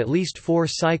bus for at least 4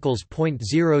 cycles.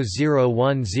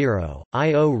 0010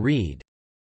 I/O read.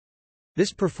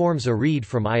 This performs a read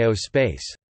from I/O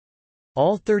space.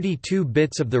 All 32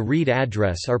 bits of the read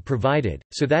address are provided,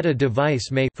 so that a device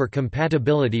may, for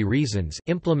compatibility reasons,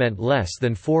 implement less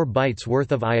than 4 bytes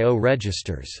worth of I/O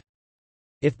registers.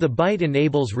 If the byte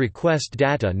enables request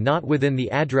data not within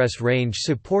the address range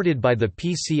supported by the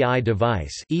PCI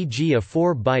device, e.g. a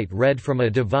 4-byte read from a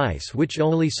device which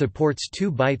only supports 2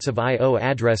 bytes of I/O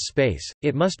address space,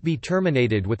 it must be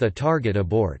terminated with a target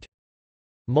abort.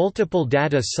 Multiple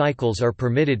data cycles are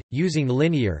permitted, using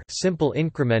linear simple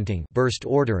incrementing burst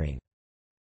ordering.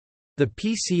 The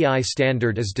PCI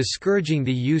standard is discouraging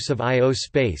the use of I/O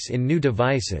space in new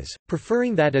devices,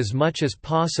 preferring that as much as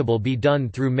possible be done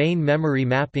through main memory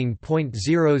mapping.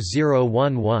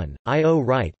 0011 I/O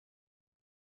write.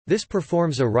 This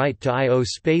performs a write to I/O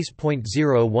space.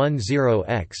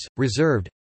 010x reserved.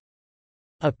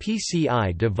 A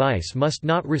PCI device must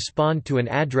not respond to an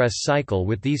address cycle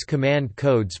with these command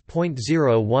codes.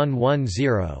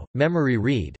 0110 memory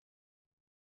read.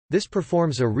 This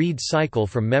performs a read cycle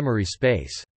from memory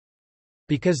space.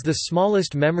 Because the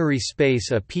smallest memory space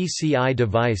a PCI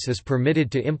device is permitted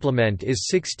to implement is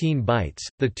 16 bytes,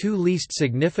 the 2 least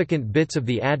significant bits of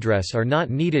the address are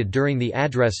not needed during the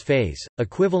address phase.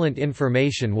 Equivalent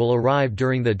information will arrive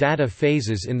during the data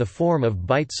phases in the form of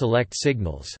byte select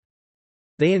signals.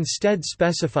 They instead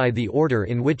specify the order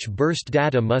in which burst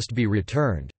data must be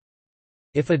returned.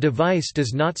 If a device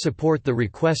does not support the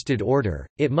requested order,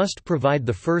 it must provide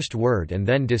the first word and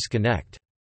then disconnect.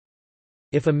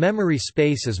 If a memory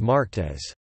space is marked as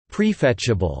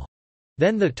prefetchable,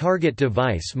 Then the target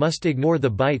device must ignore the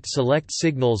byte select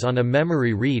signals on a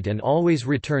memory read and always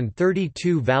return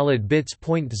 32 valid bits.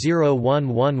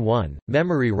 0111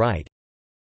 Memory write.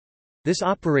 This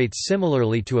operates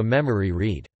similarly to a memory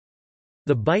read.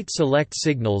 The byte select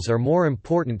signals are more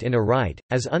important in a write,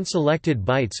 as unselected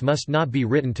bytes must not be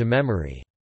written to memory.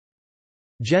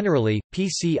 Generally,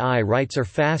 PCI writes are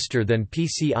faster than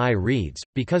PCI reads,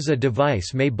 because a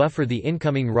device may buffer the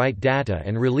incoming write data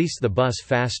and release the bus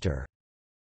faster.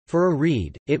 For a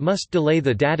read, it must delay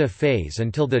the data phase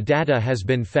until the data has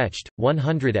been fetched.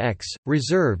 100x,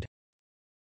 reserved.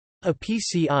 A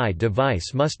PCI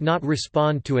device must not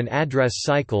respond to an address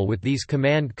cycle with these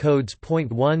command codes.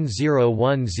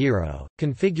 1010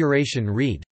 configuration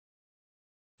read.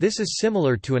 This is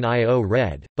similar to an I/O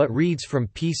read, but reads from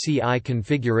PCI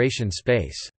configuration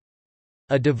space.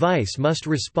 A device must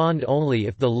respond only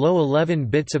if the low 11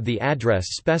 bits of the address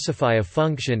specify a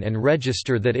function and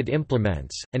register that it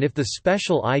implements, and if the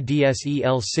special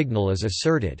IDSEL signal is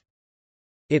asserted.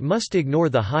 It must ignore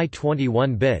the high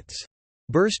 21 bits.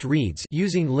 Burst reads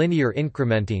using linear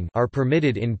incrementing are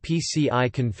permitted in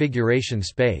PCI configuration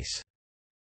space.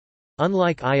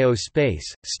 Unlike I/O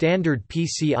space, standard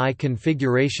PCI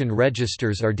configuration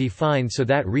registers are defined so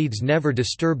that reads never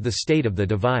disturb the state of the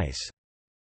device.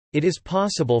 It is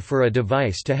possible for a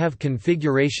device to have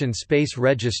configuration space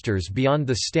registers beyond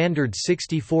the standard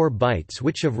 64 bytes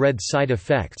which have read side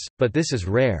effects, but this is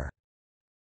rare.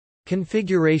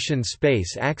 Configuration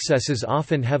space accesses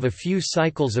often have a few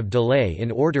cycles of delay in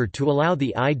order to allow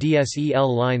the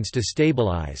IDSEL lines to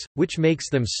stabilize, which makes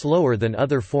them slower than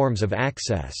other forms of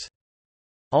access.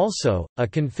 Also, a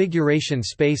configuration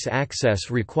space access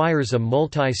requires a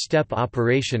multi-step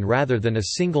operation rather than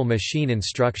a single machine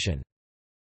instruction.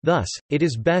 Thus, it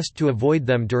is best to avoid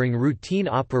them during routine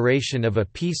operation of a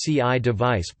PCI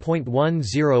device.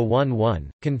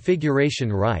 1011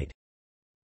 configuration write.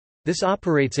 This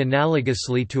operates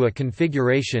analogously to a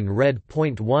configuration read.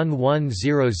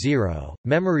 1100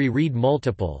 memory read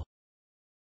multiple.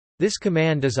 This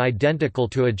command is identical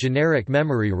to a generic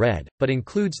memory read, but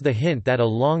includes the hint that a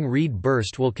long read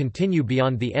burst will continue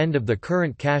beyond the end of the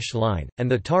current cache line, and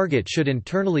the target should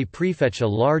internally prefetch a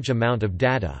large amount of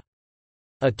data.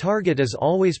 A target is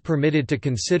always permitted to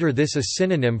consider this a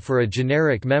synonym for a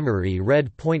generic memory read.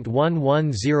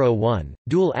 1101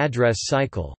 dual address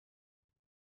cycle.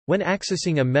 When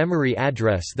accessing a memory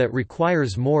address that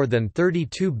requires more than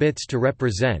 32 bits to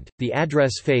represent, the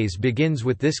address phase begins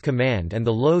with this command and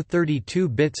the low 32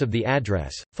 bits of the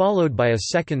address, followed by a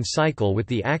second cycle with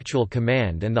the actual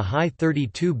command and the high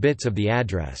 32 bits of the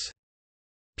address.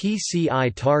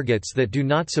 PCI targets that do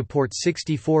not support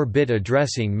 64-bit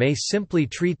addressing may simply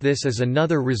treat this as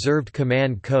another reserved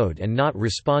command code and not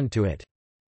respond to it.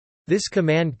 This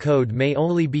command code may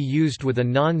only be used with a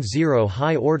non-zero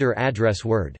high-order address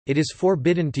word. It is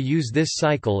forbidden to use this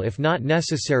cycle if not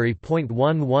necessary.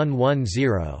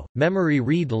 1110 memory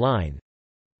read line.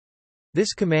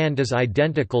 This command is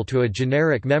identical to a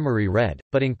generic memory read,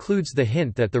 but includes the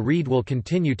hint that the read will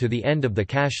continue to the end of the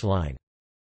cache line.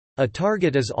 A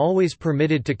target is always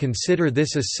permitted to consider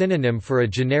this a synonym for a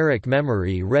generic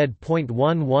memory read.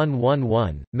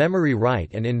 1111 memory write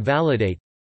and invalidate.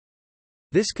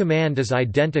 This command is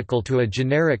identical to a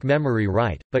generic memory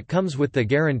write, but comes with the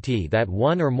guarantee that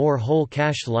one or more whole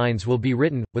cache lines will be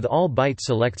written, with all byte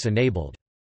selects enabled.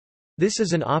 This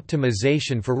is an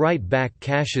optimization for write-back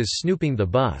caches snooping the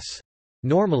bus.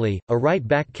 Normally, a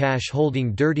write-back cache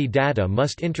holding dirty data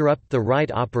must interrupt the write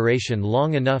operation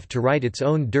long enough to write its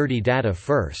own dirty data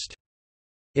first.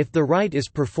 If the write is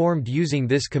performed using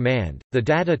this command, the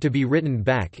data to be written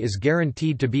back is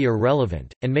guaranteed to be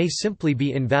irrelevant, and may simply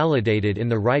be invalidated in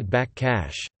the write-back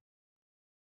cache.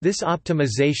 This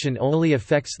optimization only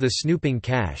affects the snooping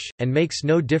cache, and makes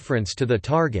no difference to the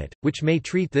target, which may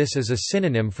treat this as a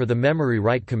synonym for the memory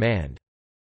write command.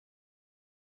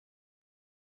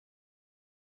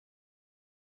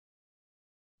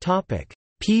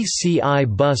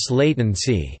 PCI bus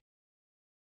latency.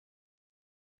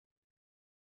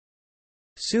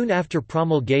 Soon after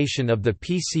promulgation of the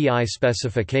PCI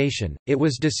specification, it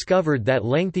was discovered that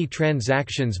lengthy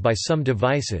transactions by some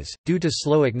devices, due to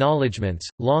slow acknowledgements,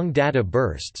 long data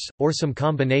bursts, or some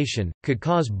combination, could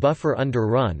cause buffer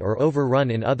underrun or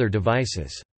overrun in other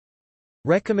devices.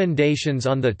 Recommendations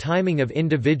on the timing of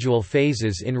individual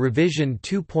phases in Revision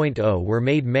 2.0 were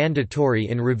made mandatory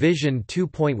in Revision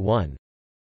 2.1.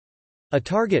 A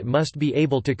target must be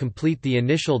able to complete the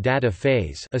initial data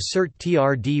phase, assert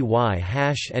TRDY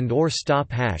hash and/or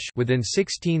stop hash within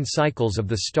 16 cycles of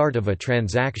the start of a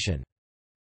transaction.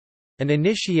 An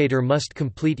initiator must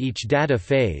complete each data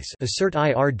phase assert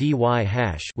IRDY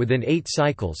hash within 8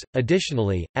 cycles.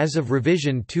 Additionally, as of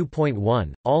revision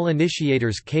 2.1, all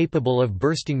initiators capable of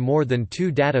bursting more than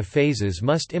 2 data phases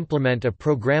must implement a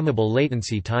programmable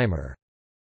latency timer.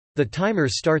 The timer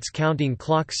starts counting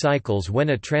clock cycles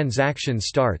when a transaction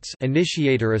starts.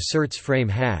 Initiator asserts frame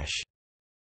hash.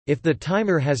 If the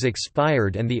timer has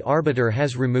expired and the arbiter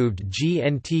has removed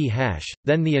GNT hash,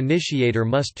 then the initiator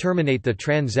must terminate the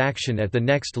transaction at the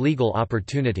next legal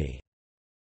opportunity.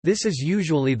 This is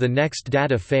usually the next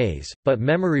data phase, but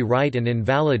memory write and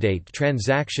invalidate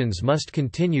transactions must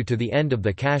continue to the end of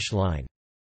the cache line.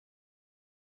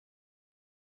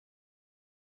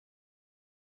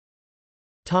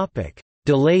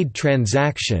 Delayed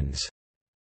transactions.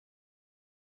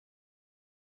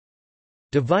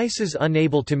 Devices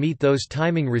unable to meet those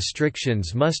timing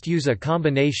restrictions must use a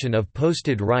combination of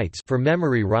posted writes for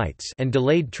memory writes and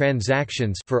delayed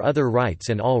transactions for other writes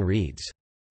and all reads.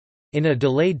 In a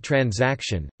delayed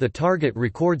transaction, the target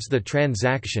records the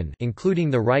transaction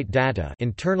including the write data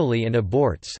internally and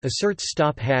aborts asserts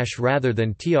stop hash rather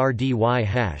than TRDY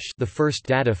hash the first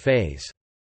data phase.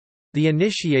 The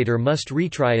initiator must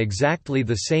retry exactly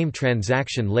the same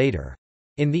transaction later.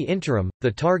 In the interim, the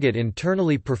target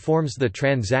internally performs the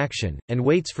transaction, and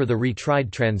waits for the retried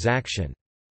transaction.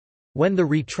 When the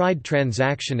retried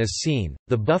transaction is seen,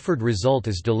 the buffered result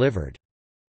is delivered.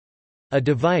 A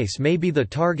device may be the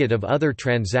target of other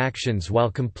transactions while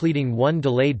completing one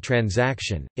delayed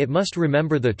transaction. It must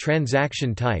remember the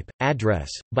transaction type,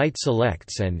 address, byte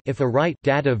selects and if a write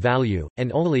data value,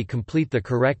 and only complete the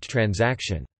correct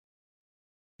transaction.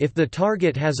 If the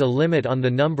target has a limit on the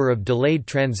number of delayed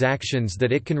transactions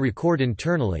that it can record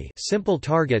internally, simple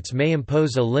targets may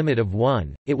impose a limit of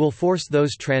 1, it will force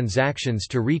those transactions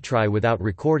to retry without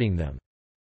recording them.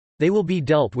 They will be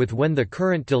dealt with when the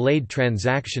current delayed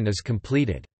transaction is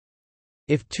completed.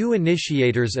 If 2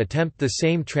 initiators attempt the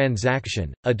same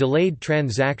transaction, a delayed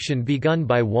transaction begun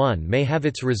by one may have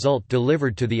its result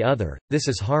delivered to the other. This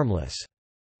is harmless.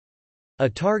 A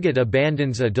target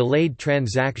abandons a delayed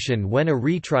transaction when a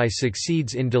retry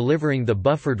succeeds in delivering the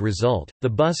buffered result, the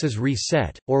bus is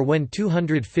reset, or when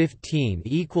 215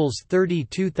 equals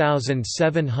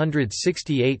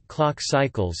 32,768 clock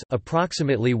cycles,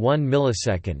 approximately 1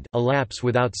 millisecond, elapse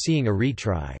without seeing a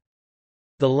retry.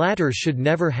 The latter should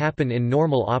never happen in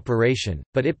normal operation,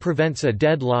 but it prevents a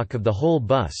deadlock of the whole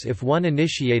bus if one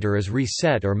initiator is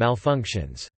reset or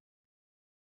malfunctions.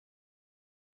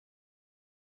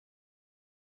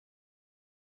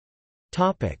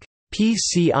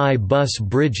 PCI bus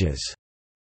bridges.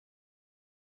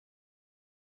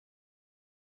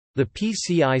 The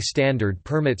PCI standard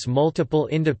permits multiple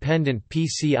independent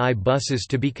PCI buses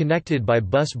to be connected by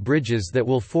bus bridges that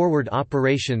will forward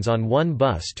operations on one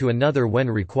bus to another when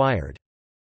required.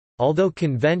 Although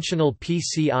conventional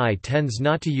PCI tends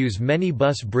not to use many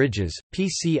bus bridges,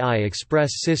 PCI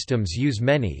Express systems use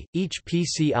many. Each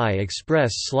PCI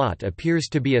Express slot appears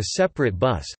to be a separate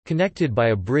bus, connected by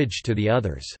a bridge to the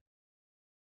others.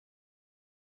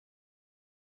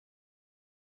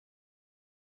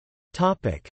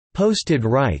 Posted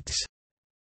writes.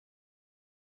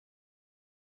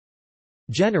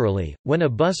 Generally, when a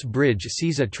bus bridge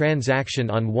sees a transaction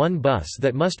on one bus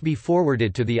that must be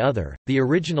forwarded to the other, the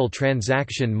original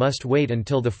transaction must wait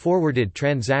until the forwarded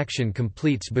transaction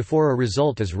completes before a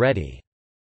result is ready.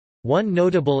 One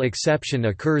notable exception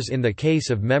occurs in the case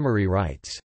of memory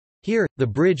writes. Here, the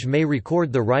bridge may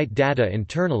record the write data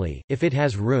internally, if it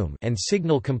has room, and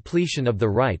signal completion of the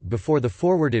write before the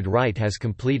forwarded write has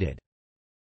completed.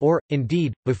 Or,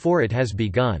 indeed, before it has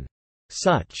begun.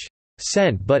 Such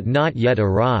sent but not yet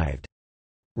arrived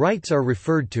writes are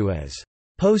referred to as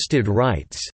posted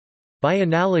writes, by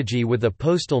analogy with a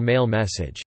postal mail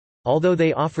message. Although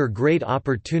they offer great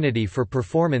opportunity for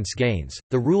performance gains,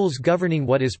 the rules governing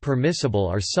what is permissible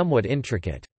are somewhat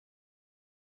intricate.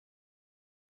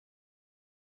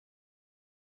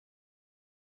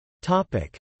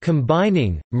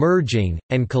 Combining, merging,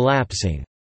 and collapsing.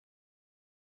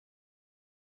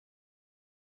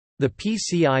 The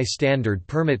PCI standard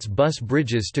permits bus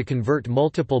bridges to convert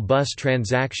multiple bus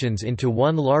transactions into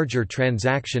one larger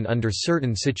transaction under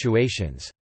certain situations.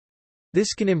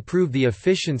 This can improve the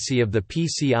efficiency of the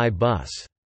PCI bus.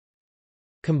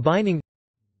 Combining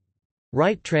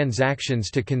write transactions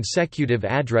to consecutive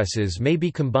addresses may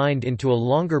be combined into a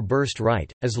longer burst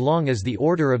write, as long as the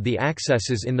order of the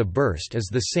accesses in the burst is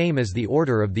the same as the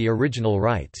order of the original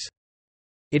writes.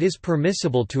 It is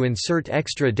permissible to insert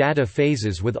extra data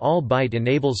phases with all byte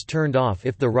enables turned off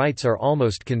if the writes are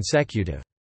almost consecutive.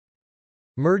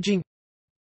 Merging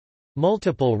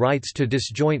Multiple writes to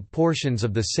disjoint portions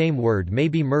of the same word may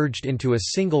be merged into a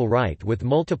single write with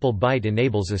multiple byte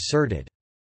enables asserted.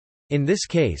 In this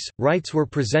case, writes were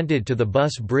presented to the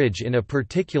bus bridge in a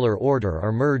particular order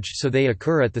are merged so they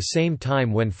occur at the same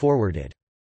time when forwarded.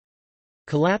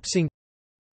 Collapsing.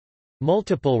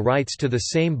 Multiple writes to the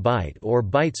same byte or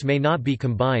bytes may not be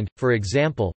combined, for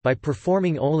example, by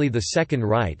performing only the second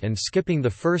write and skipping the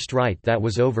first write that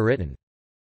was overwritten.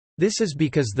 This is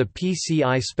because the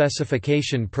PCI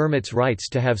specification permits writes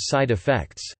to have side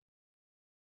effects.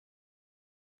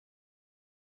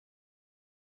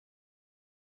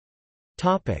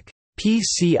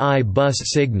 PCI bus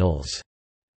signals.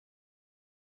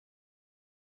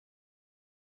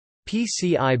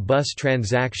 PCI bus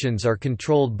transactions are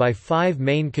controlled by 5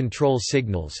 main control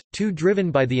signals, 2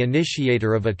 driven by the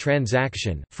initiator of a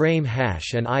transaction, frame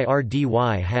hash and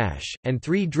IRDY hash, and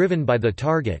 3 driven by the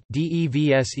target,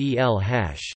 DEVSEL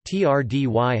hash,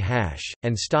 TRDY hash,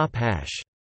 and stop hash.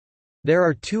 There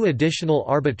are 2 additional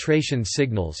arbitration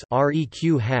signals,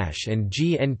 REQ hash and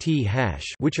GNT hash,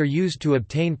 which are used to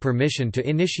obtain permission to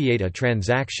initiate a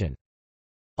transaction.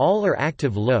 All are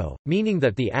active low, meaning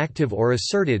that the active or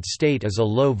asserted state is a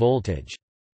low voltage.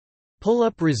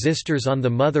 Pull-up resistors on the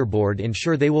motherboard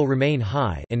ensure they will remain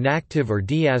high, inactive or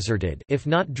deasserted if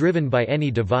not driven by any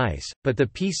device, but the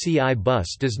PCI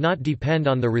bus does not depend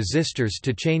on the resistors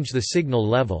to change the signal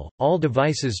level. All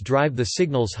devices drive the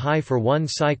signals high for 1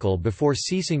 cycle before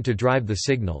ceasing to drive the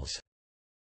signals.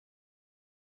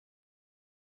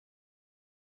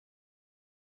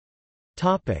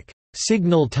 Topic: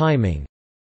 Signal timing.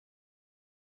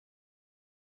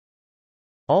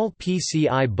 All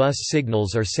PCI bus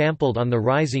signals are sampled on the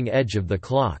rising edge of the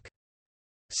clock.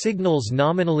 Signals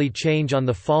nominally change on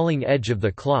the falling edge of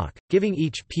the clock, giving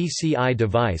each PCI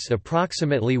device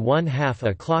approximately 1/2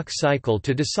 a clock cycle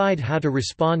to decide how to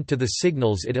respond to the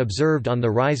signals it observed on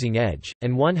the rising edge,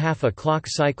 and 1/2 a clock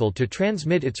cycle to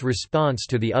transmit its response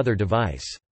to the other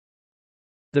device.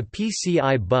 The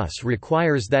PCI bus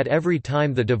requires that every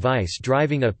time the device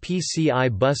driving a PCI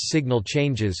bus signal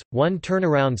changes, 1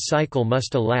 turnaround cycle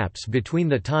must elapse between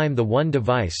the time the one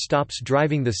device stops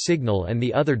driving the signal and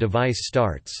the other device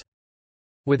starts.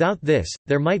 Without this,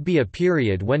 there might be a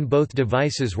period when both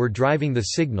devices were driving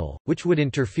the signal, which would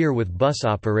interfere with bus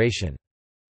operation.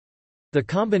 The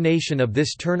combination of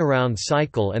this turnaround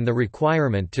cycle and the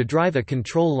requirement to drive a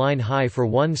control line high for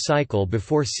 1 cycle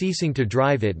before ceasing to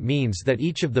drive it means that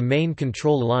each of the main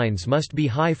control lines must be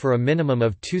high for a minimum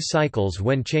of 2 cycles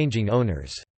when changing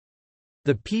owners.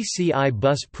 The PCI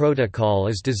bus protocol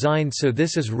is designed so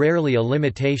this is rarely a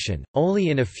limitation, only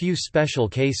in a few special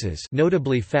cases,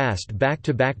 notably fast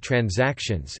back-to-back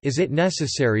transactions, is it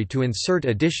necessary to insert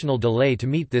additional delay to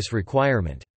meet this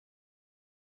requirement.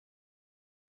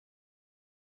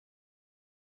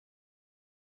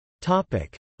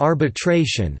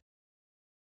 Arbitration.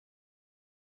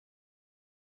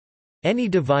 Any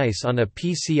device on a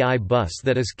PCI bus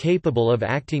that is capable of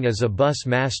acting as a bus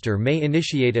master may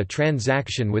initiate a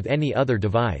transaction with any other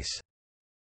device.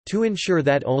 To ensure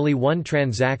that only one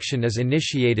transaction is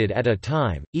initiated at a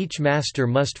time, each master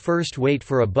must first wait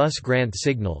for a bus grant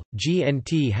signal,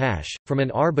 GNT hash, from an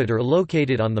arbiter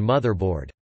located on the motherboard.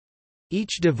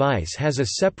 Each device has a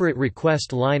separate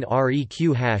request line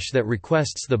REQ hash that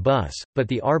requests the bus, but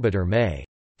the arbiter may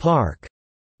park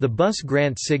the bus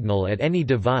grant signal at any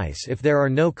device if there are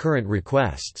no current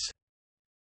requests.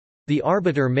 The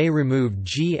arbiter may remove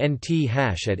GNT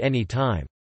hash at any time.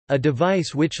 A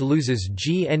device which loses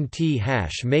GNT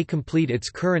hash may complete its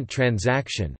current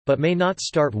transaction, but may not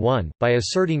start one, by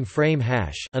asserting frame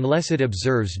hash unless it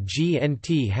observes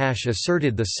GNT hash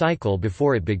asserted the cycle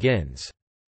before it begins.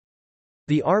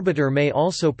 The arbiter may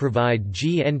also provide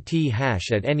GNT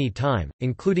hash at any time,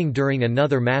 including during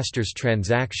another master's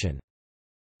transaction.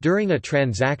 During a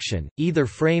transaction, either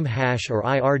frame hash or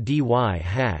IRDY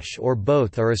hash or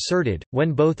both are asserted.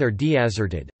 When both are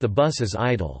deasserted, the bus is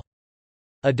idle.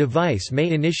 A device may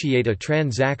initiate a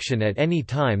transaction at any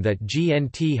time that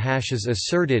GNT hash is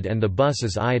asserted and the bus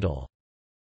is idle.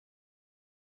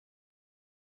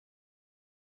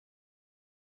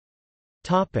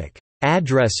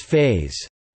 Address phase.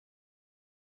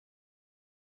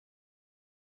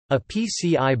 A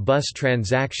PCI bus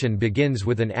transaction begins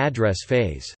with an address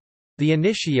phase. The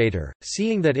initiator,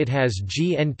 seeing that it has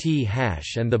GNT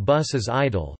hash and the bus is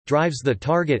idle, drives the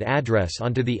target address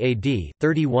onto the AD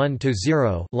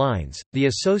 31-0 lines, the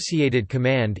associated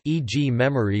command e.g.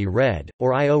 memory read,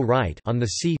 or IO write on the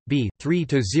C, B,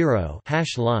 3-0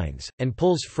 hash lines, and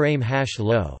pulls frame hash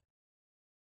low.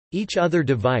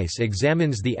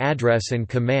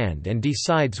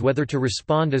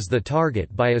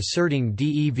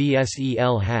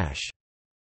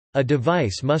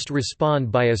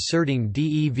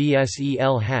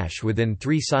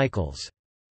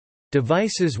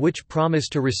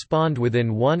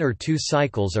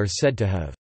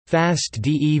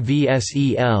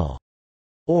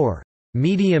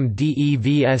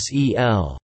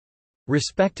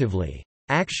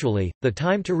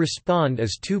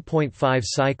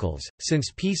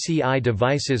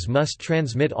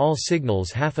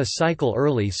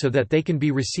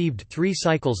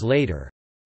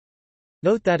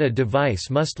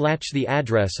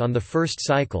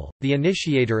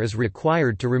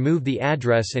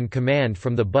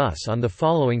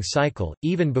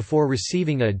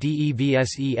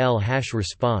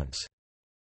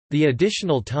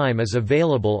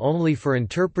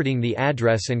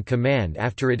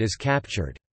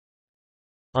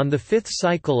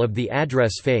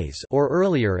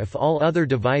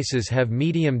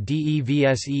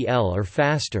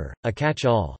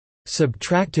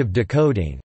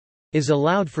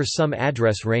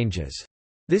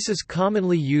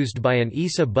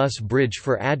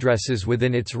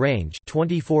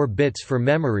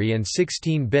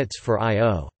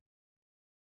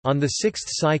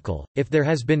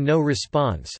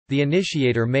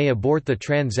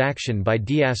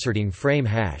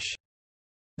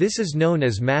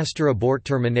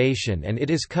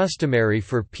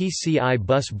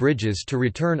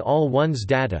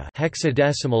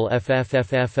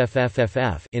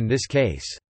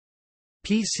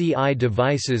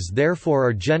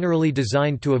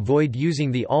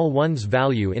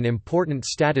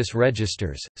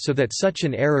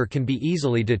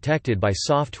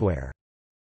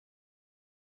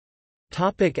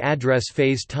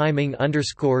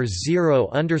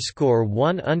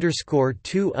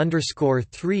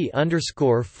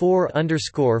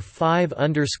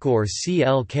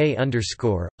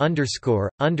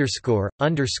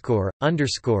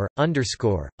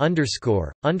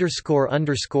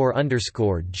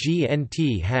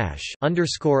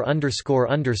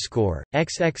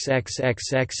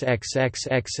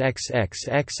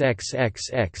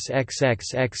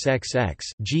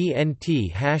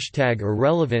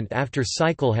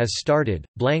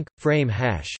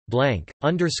 blank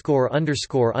underscore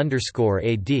underscore underscore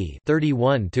AD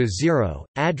 31 to 0,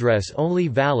 address only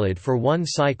valid for one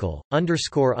cycle,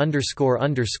 underscore underscore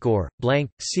underscore blank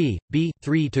C B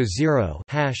 3 to 0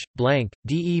 hash blank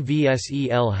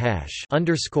DEVSEL hash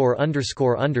underscore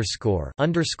underscore underscore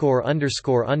underscore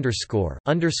underscore underscore underscore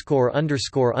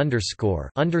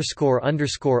underscore underscore underscore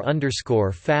underscore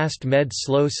underscore fast med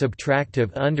slow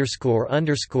subtractive underscore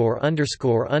underscore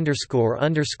underscore underscore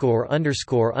underscore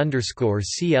underscore underscore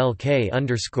CLK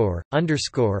underscore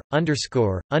underscore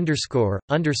underscore underscore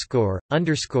underscore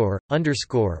underscore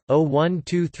underscore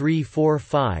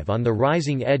 012345. On the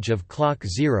rising edge of clock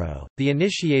 0, the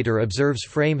initiator observes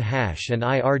frame hash and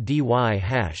IRDY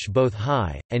hash both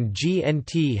high, and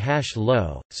GNT hash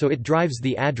low, so it drives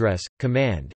the address,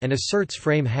 command, and asserts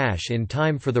frame hash in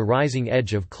time for the rising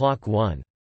edge of clock 1.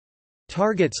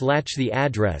 Targets latch the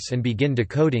address and begin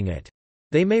decoding it.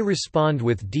 They may respond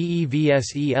with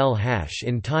DEVSEL hash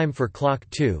in time for clock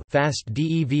 2 fast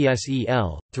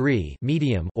DEVSEL, 3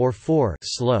 medium or 4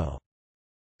 slow.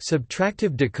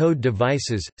 Subtractive decode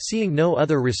devices, seeing no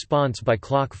other response by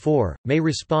clock 4, may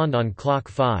respond on clock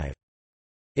 5.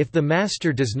 If the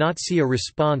master does not see a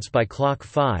response by clock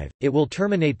 5, it will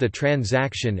terminate the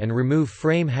transaction and remove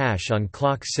frame hash on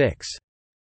clock 6.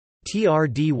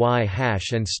 TRDY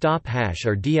hash and stop hash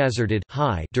are deasserted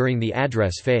high during the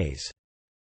address phase.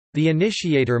 The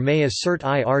initiator may assert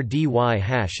IRDY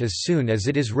hash as soon as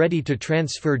it is ready to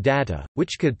transfer data,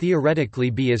 which could theoretically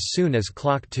be as soon as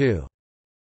clock 2.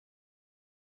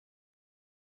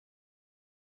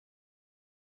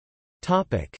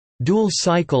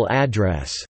 Dual-cycle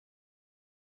address.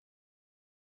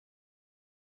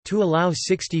 To allow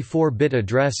 64-bit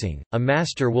addressing, a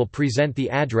master will present the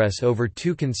address over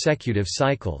 2 consecutive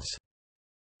cycles.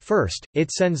 First, it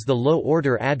sends the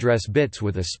low-order address bits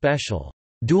with a special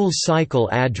dual-cycle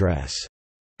address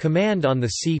command on the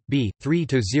C, B, 3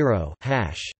 to 0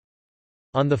 hash.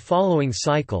 On the following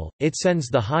cycle, it sends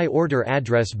the high-order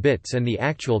address bits and the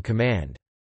actual command.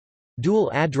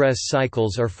 Dual address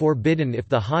cycles are forbidden if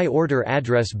the high-order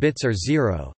address bits are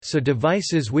 0, so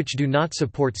devices which do not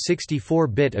support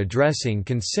 64-bit addressing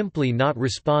can simply not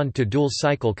respond to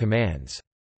dual-cycle commands.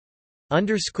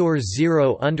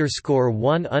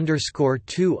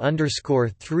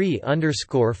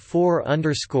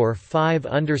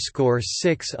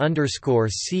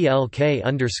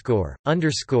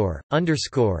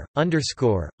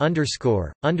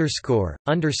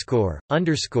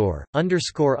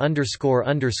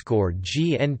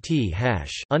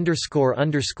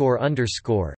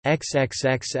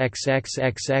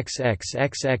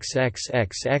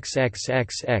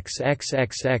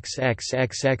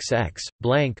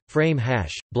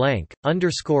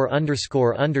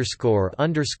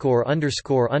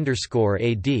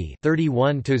 AD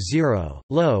 31 to 0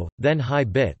 low then high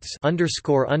bits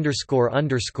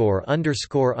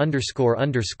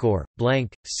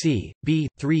blank C B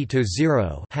 3 to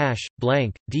 0 hash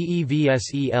blank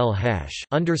DEVSEL hash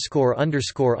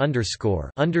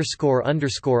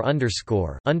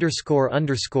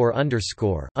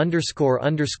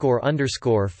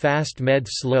fast med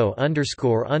slow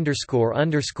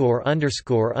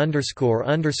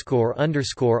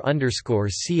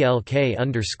CLK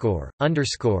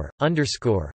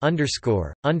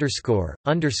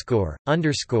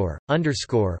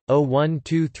 01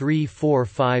 2 3 4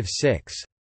 5 6.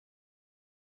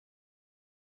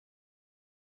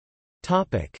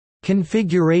 Topic: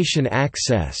 Configuration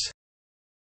access.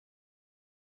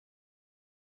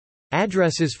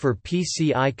 Addresses for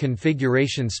PCI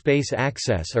configuration space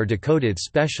access are decoded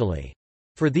specially.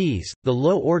 For these, the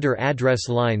low-order address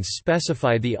lines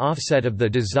specify the offset of the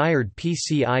desired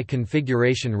PCI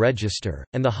configuration register,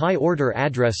 and the high-order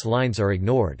address lines are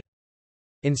ignored.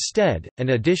 Instead, an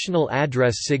additional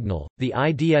address signal, the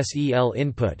IDSEL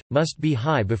input, must be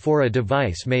high before a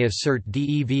device may assert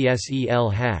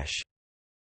DEVSEL hash.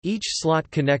 Each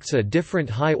slot connects a different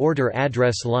high-order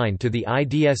address line to the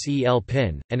IDSEL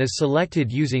pin, and is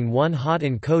selected using one hot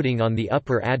encoding on the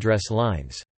upper address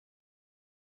lines.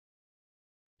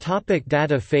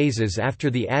 Data phases. After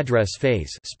the address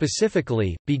phase,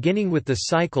 specifically, beginning with the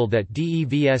cycle that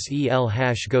DEVSEL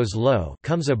hash goes low,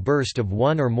 comes a burst of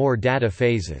one or more data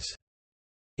phases.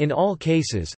 In all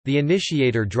cases, the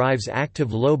initiator drives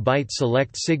active low byte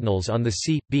select signals on the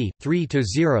C, B, 3 to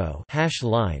 0 hash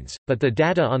lines, but the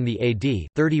data on the AD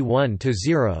 31 to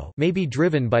 0 may be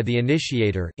driven by the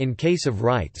initiator in case of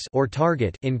writes or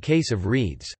target in case of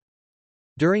reads.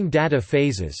 During data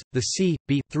phases, the C,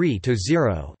 B, 3 to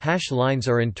 0 hash lines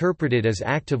are interpreted as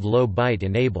active low byte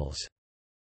enables.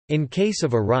 In case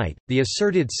of a write, the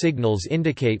asserted signals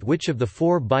indicate which of the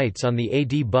 4 bytes on the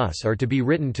AD bus are to be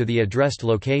written to the addressed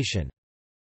location.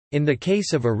 In the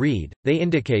case of a read, they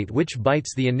indicate which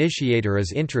bytes the initiator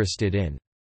is interested in.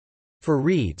 For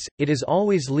reads, it is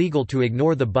always legal to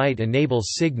ignore the byte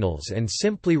enables signals and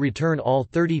simply return all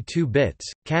 32 bits.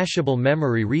 Cacheable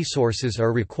memory resources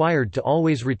are required to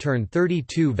always return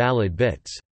 32 valid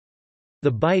bits.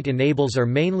 The byte enables are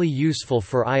mainly useful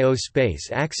for I/O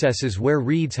space accesses where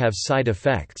reads have side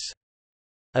effects.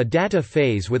 A data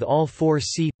phase with all 4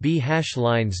 C, B hash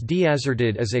lines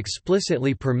deasserted is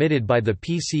explicitly permitted by the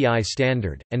PCI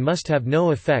standard, and must have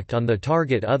no effect on the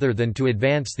target other than to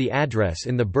advance the address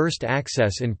in the burst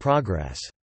access in progress.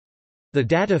 The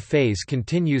data phase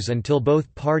continues until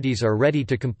both parties are ready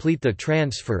to complete the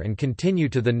transfer and continue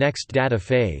to the next data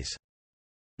phase.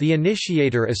 The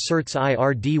initiator asserts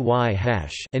IRDY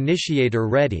hash initiator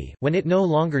ready when it no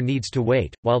longer needs to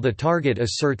wait, while the target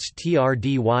asserts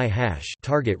TRDY hash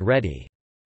target ready.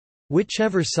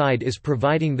 Whichever side is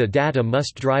providing the data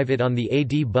must drive it on the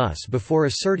AD bus before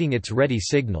asserting its ready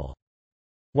signal.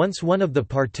 Once one of the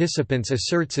participants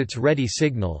asserts its ready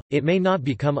signal, it may not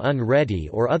become unready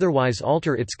or otherwise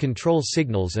alter its control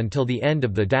signals until the end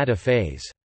of the data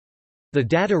phase. The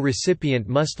data recipient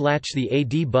must latch the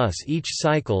AD bus each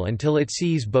cycle until it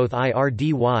sees both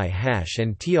IRDY hash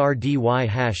and TRDY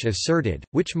hash asserted,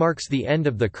 which marks the end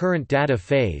of the current data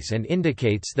phase and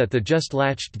indicates that the just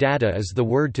latched data is the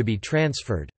word to be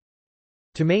transferred.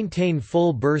 To maintain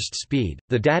full burst speed,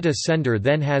 the data sender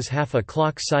then has half a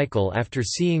clock cycle after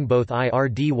seeing both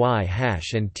IRDY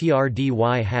hash and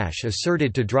TRDY hash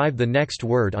asserted to drive the next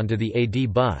word onto the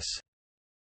AD bus.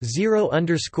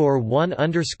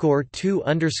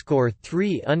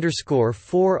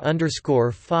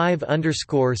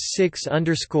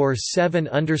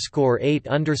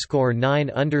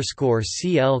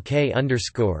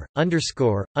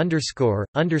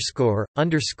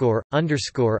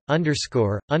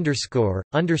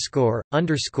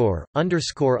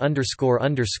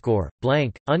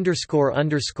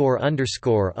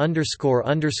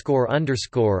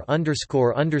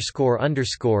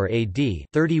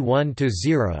 31 to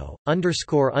 0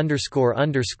 underscore underscore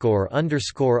underscore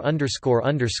underscore underscore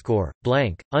underscore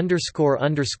blank underscore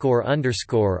underscore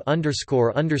underscore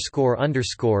underscore underscore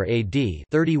underscore AD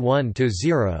 31 to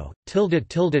 0 tilde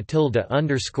tilde tilde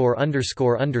underscore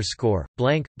underscore underscore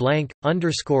blank blank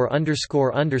underscore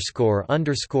underscore underscore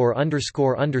underscore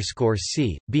underscore underscore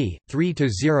C B 3 to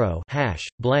 0 hash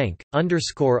blank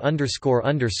underscore underscore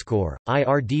underscore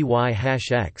IRDY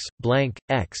hash X blank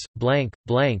X blank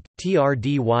blank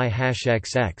TRDY hash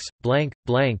XX blank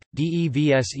blank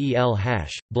DEVSEL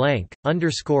hash blank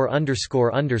underscore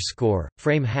underscore underscore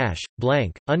frame hash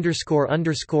blank underscore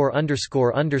underscore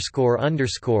underscore underscore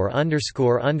underscore underscore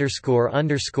underscore underscore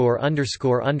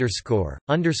underscore underscore underscore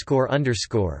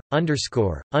underscore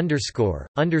underscore underscore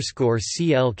underscore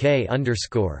CLK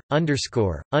underscore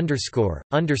underscore underscore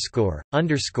underscore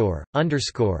underscore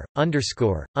underscore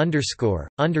underscore underscore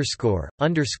underscore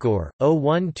underscore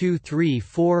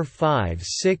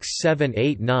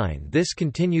 01234567889. This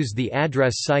continues the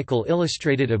address cycle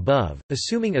illustrated above,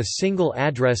 assuming a single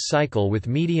address cycle with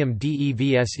medium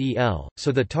DEVSEL,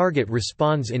 so the target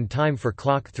responds in time for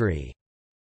clock 3.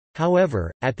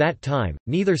 However, at that time,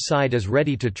 neither side is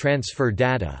ready to transfer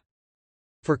data.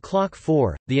 For clock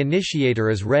 4, the initiator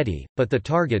is ready, but the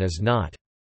target is not.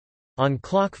 On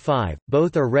clock 5,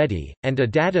 both are ready, and a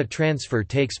data transfer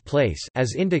takes place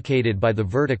as indicated by the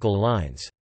vertical lines.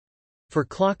 For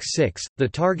clock 6, the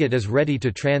target is ready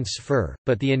to transfer,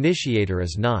 but the initiator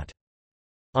is not.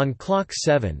 On clock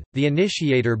 7, the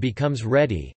initiator becomes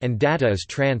ready, and data is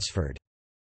transferred.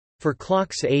 For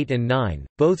clocks 8 and 9,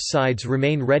 both sides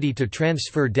remain ready to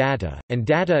transfer data, and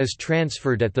data is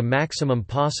transferred at the maximum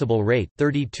possible rate,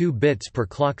 32 bits per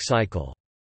clock cycle.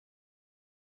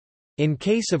 In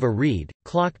case of a read,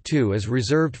 clock 2 is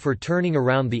reserved for turning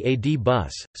around the AD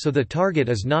bus, so the target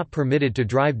is not permitted to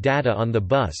drive data on the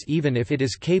bus even if it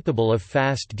is capable of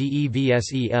fast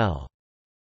DEVSEL.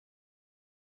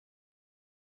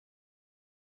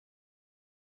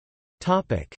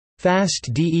 Fast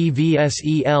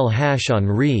DEVSEL hash on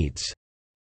reads.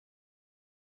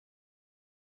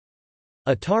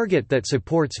 A target that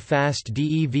supports fast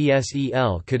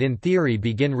DEVSEL could in theory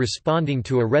begin responding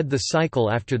to a read the cycle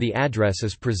after the address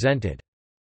is presented.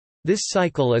 This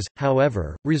cycle is,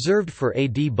 however, reserved for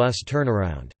AD bus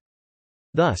turnaround.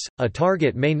 Thus, a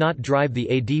target may not drive the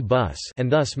AD bus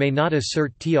and thus may not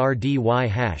assert TRDY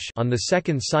hash on the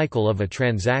second cycle of a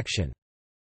transaction.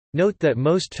 Note that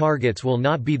most targets will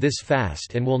not be this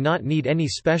fast and will not need any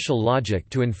special logic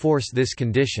to enforce this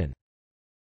condition.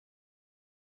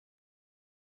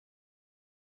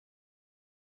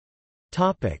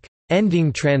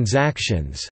 Ending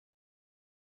transactions.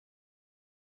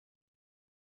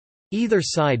 Either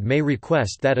side may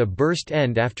request that a burst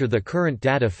end after the current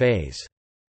data phase.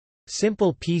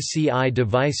 Simple PCI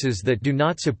devices that do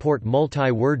not support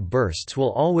multi-word bursts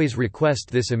will always request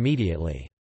this immediately.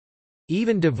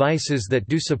 Even devices that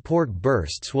do support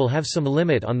bursts will have some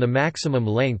limit on the maximum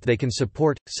length they can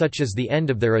support, such as the end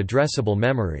of their addressable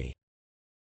memory.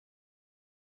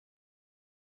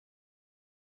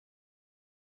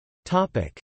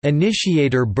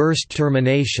 Initiator burst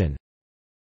termination.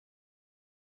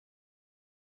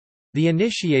 The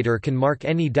initiator can mark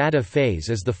any data phase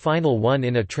as the final one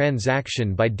in a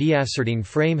transaction by deasserting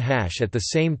frame hash at the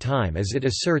same time as it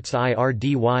asserts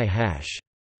IRDY hash.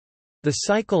 The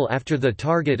cycle after the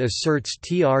target asserts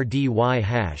TRDY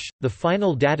hash, the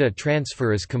final data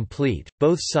transfer is complete,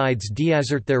 both sides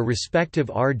deassert their respective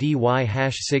RDY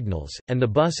hash signals, and the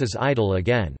bus is idle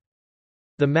again.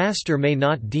 The master may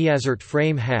not deassert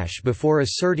frame hash before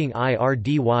asserting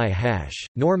IRDY hash,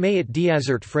 nor may it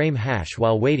deassert frame hash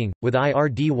while waiting, with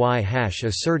IRDY hash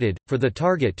asserted, for the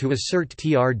target to assert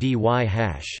TRDY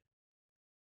hash.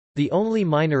 The only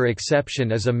minor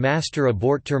exception is a master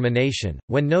abort termination,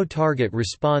 when no target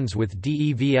responds with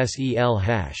DEVSEL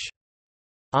hash.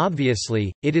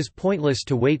 Obviously, it is pointless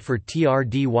to wait for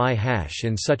TRDY hash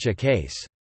in such a case.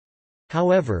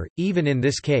 However, even in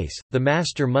this case, the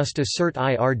master must assert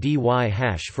IRDY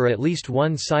hash for at least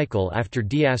one cycle after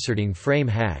deasserting frame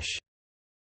hash.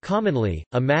 Commonly,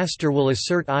 a master will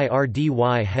assert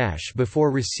IRDY hash before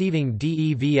receiving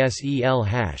DEVSEL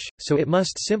hash, so it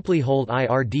must simply hold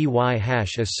IRDY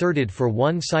hash asserted for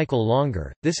one cycle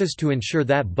longer. This is to ensure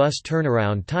that bus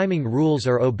turnaround timing rules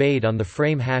are obeyed on the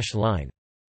frame hash line.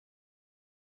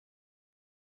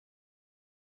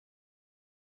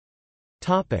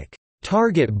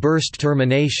 Target burst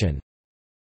termination.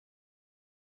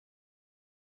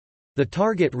 The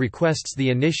target requests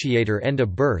the initiator end a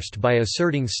burst by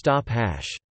asserting stop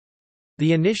hash.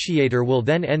 The initiator will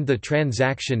then end the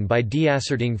transaction by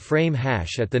deasserting frame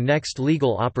hash at the next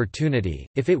legal opportunity.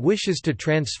 If it wishes to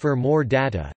transfer more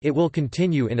data, it will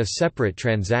continue in a separate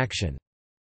transaction.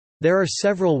 There are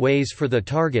several ways for the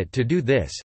target to do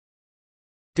this.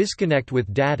 Disconnect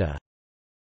with data.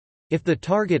 If the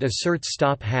target asserts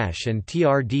stop hash and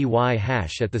TRDY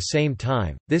hash at the same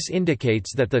time, this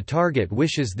indicates that the target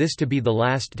wishes this to be the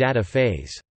last data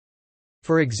phase.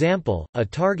 For example, a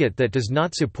target that does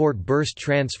not support burst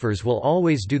transfers will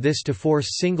always do this to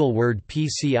force single-word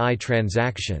PCI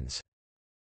transactions.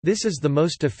 This is the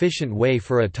most efficient way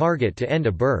for a target to end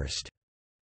a burst.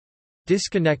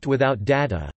 Disconnect without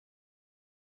data.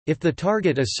 If the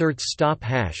target asserts stop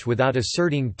hash without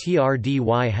asserting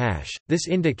TRDY hash, this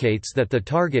indicates that the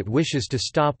target wishes to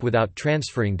stop without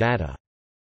transferring data.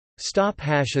 Stop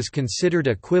hash is considered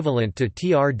equivalent to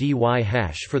TRDY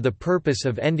hash for the purpose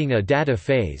of ending a data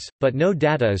phase, but no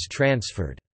data is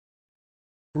transferred.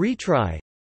 Retry.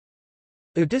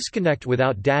 A disconnect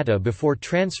without data before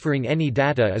transferring any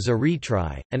data is a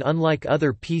retry, and unlike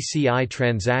other PCI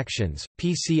transactions,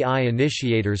 PCI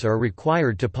initiators are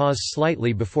required to pause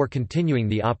slightly before continuing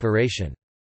the operation.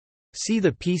 See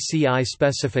the PCI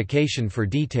specification for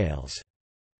details.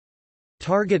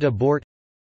 Target abort.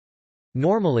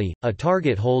 Normally, a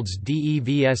target holds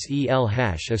DEVSEL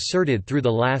hash asserted through the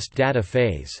last data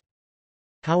phase.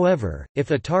 However,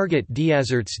 if a target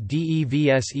deasserts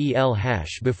DEVSEL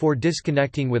hash before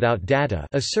disconnecting without data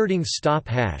asserting stop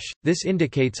hash, this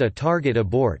indicates a target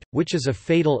abort, which is a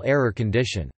fatal error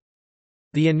condition.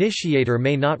 The initiator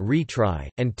may not retry,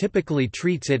 and typically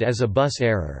treats it as a bus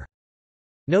error.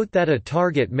 Note that a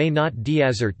target may not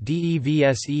deassert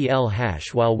DEVSEL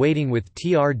hash while waiting with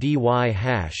TRDY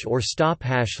hash or stop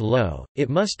hash low. It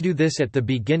must do this at the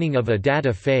beginning of a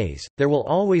data phase. There will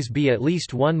always be at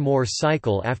least one more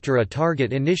cycle after a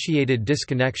target initiated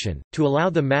disconnection. To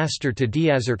allow the master to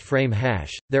deassert frame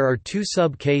hash, there are two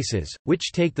sub-cases,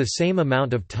 which take the same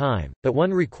amount of time, but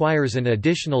one requires an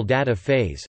additional data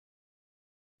phase.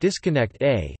 Disconnect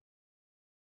A.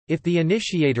 If the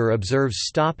initiator observes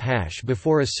stop hash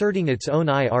before asserting its own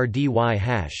IRDY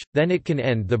hash, then it can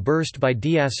end the burst by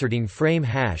deasserting frame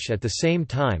hash at the same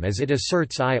time as it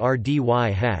asserts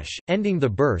IRDY hash, ending the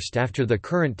burst after the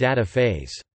current data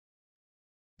phase.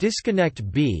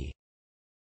 Disconnect B.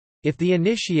 If the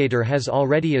initiator has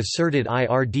already asserted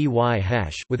IRDY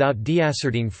hash without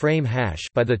deasserting frame hash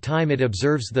by the time it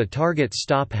observes the target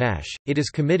stop hash, it is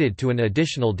committed to an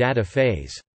additional data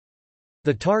phase.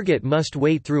 The target must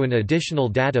wait through an additional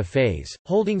data phase,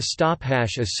 holding stop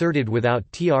hash asserted without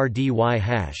TRDY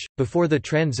hash, before the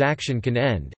transaction can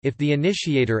end. If the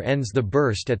initiator ends the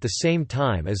burst at the same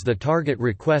time as the target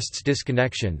requests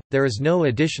disconnection, there is no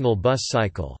additional bus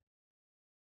cycle.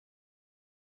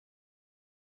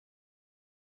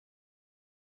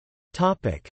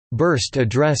 Burst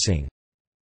addressing.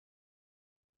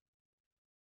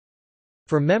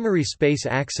 For memory space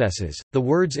accesses, the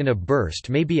words in a burst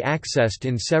may be accessed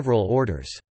in several orders.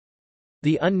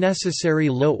 The unnecessary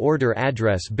low-order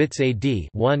address bits AD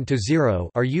 1 to 0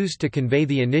 are used to convey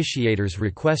the initiator's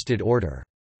requested order.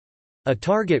 A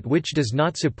target which does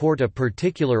not support a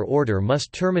particular order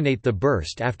must terminate the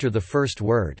burst after the first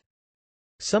word.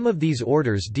 Some of these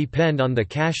orders depend on the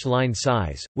cache line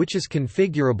size, which is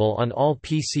configurable on all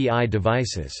PCI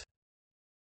devices.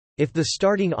 If the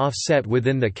starting offset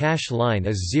within the cache line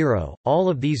is 0, all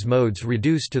of these modes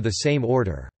reduce to the same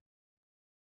order.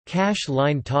 Cache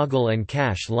line toggle and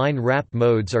cache line wrap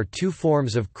modes are two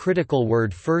forms of critical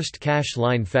word first cache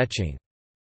line fetching.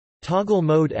 Toggle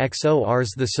mode XORs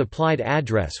the supplied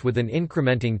address with an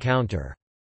incrementing counter.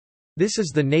 This is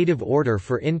the native order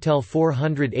for Intel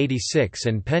 486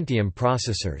 and Pentium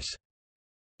processors.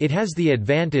 It has the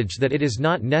advantage that it is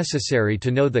not necessary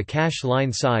to know the cache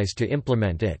line size to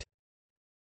implement it.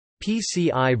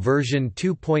 PCI version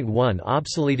 2.1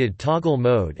 obsoleted toggle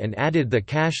mode and added the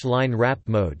cache line wrap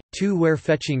mode, where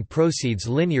fetching proceeds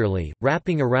linearly,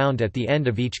 wrapping around at the end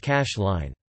of each cache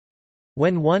line.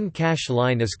 When one cache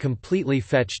line is completely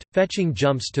fetched, fetching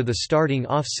jumps to the starting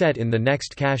offset in the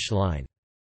next cache line.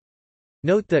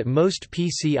 Note that most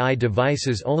PCI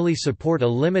devices only support a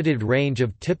limited range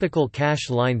of typical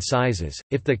cache line sizes.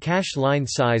 If the cache line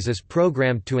size is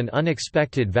programmed to an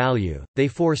unexpected value, they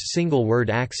force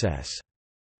single-word access.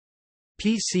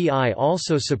 PCI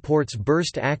also supports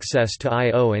burst access to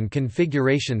I/O and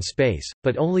configuration space,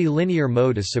 but only linear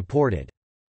mode is supported.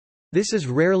 This is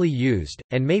rarely used,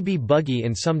 and may be buggy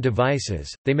in some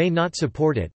devices. They may not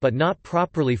support it, but not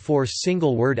properly force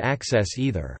single-word access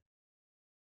either.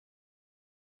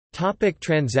 Topic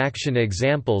transaction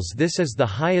examples. This is the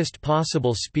highest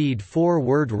possible speed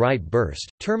 4-word write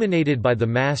burst, terminated by the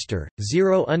master,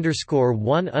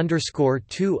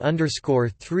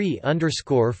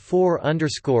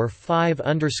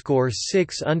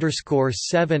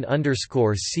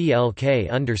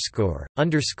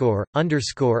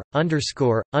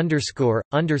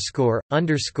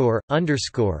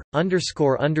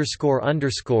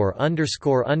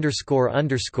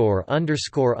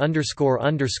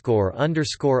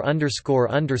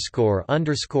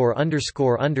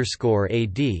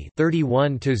 AD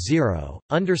 31 to 0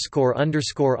 underscore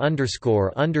underscore underscore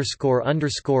underscore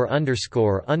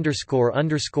underscore underscore underscore underscore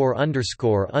underscore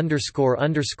underscore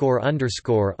underscore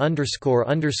underscore underscore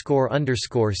underscore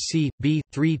underscore C B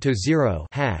 3 to 0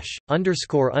 hash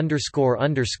underscore underscore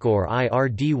underscore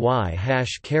IRDY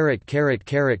hash caret caret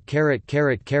caret caret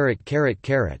caret caret caret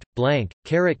caret blank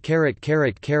caret caret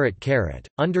caret caret caret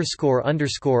underscore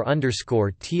underscore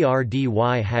underscore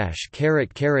TRDY hash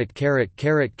caret caret caret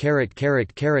caret caret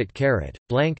caret caret caret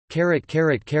blank caret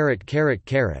caret caret caret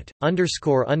caret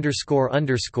underscore underscore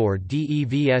underscore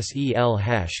DEVSEL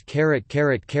hash caret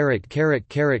caret caret caret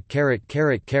caret caret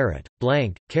caret caret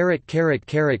blank caret caret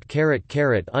caret caret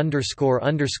caret underscore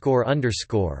underscore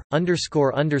underscore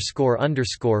underscore underscore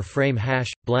underscore frame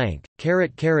hash blank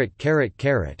caret caret caret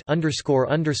caret underscore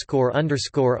underscore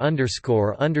underscore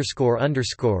underscore underscore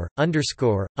underscore underscore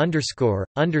underscore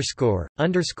underscore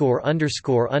underscore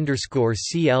underscore underscore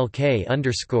CLK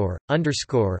underscore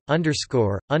underscore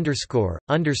underscore underscore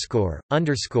underscore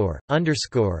underscore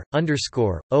underscore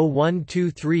underscore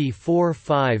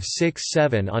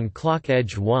 01234567 on clock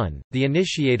edge 1. The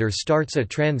initiator starts a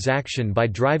transaction by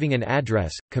driving an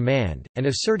address command and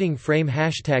asserting frame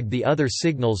hashtag. The other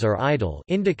signals are idle,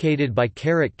 indicated by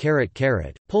caret caret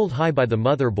caret, pulled high by the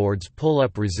motherboard's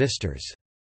pull-up resistors.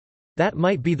 That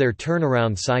might be their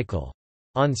turnaround cycle.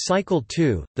 On cycle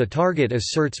 2, the target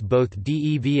asserts both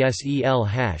DEVSEL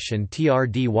hash and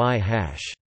TRDY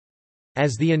hash.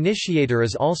 As the initiator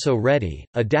is also ready,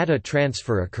 a data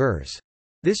transfer occurs.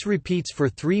 This repeats for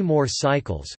 3 more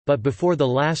cycles, but before the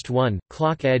last one,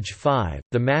 clock edge 5,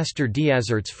 the master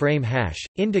deasserts frame hash,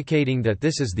 indicating that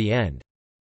this is the end.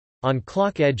 On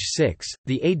clock edge 6,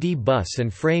 the AD bus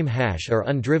and frame hash are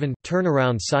undriven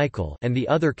turnaround cycle and the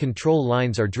other control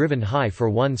lines are driven high for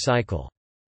 1 cycle.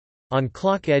 On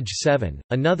clock edge 7,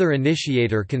 another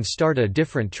initiator can start a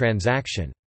different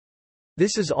transaction.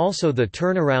 This is also the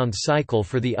turnaround cycle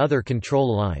for the other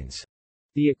control lines.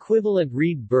 The equivalent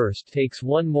read burst takes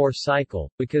 1 more cycle,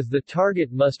 because the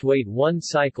target must wait 1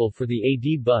 cycle for the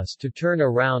AD bus to turn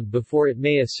around before it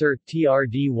may assert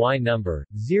TRDY number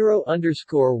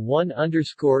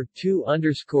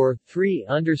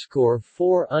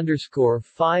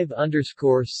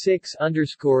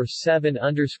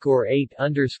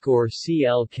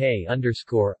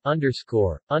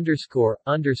underscore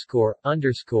underscore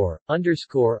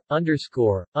underscore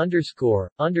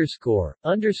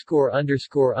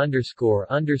underscore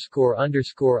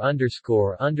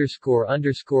underscore underscore underscore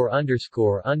underscore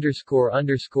underscore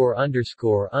underscore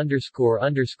underscore underscore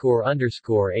underscore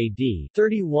underscore AD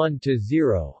 31 to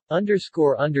 0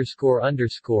 underscore underscore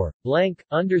underscore blank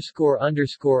underscore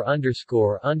underscore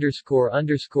underscore underscore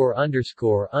underscore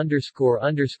underscore underscore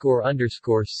underscore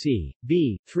underscore C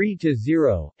B 3 to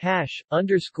 0 hash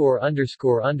underscore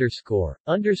underscore underscore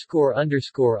underscore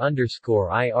underscore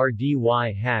underscore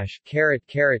IRDY hash caret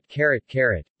caret caret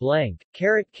caret blank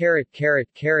caret caret caret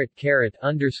caret caret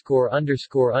underscore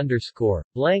underscore underscore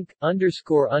blank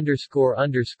underscore underscore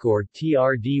underscore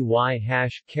TRDY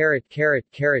hash caret caret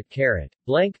caret caret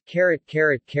blank caret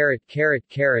caret caret caret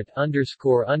caret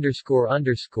underscore underscore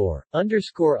underscore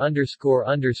underscore underscore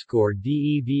underscore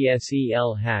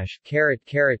DEVSEL hash caret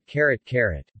caret caret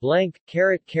caret blank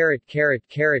caret caret caret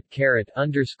caret caret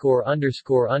underscore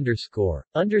underscore underscore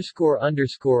underscore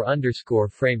underscore underscore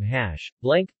frame hash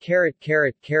blank caret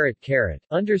caret caret caret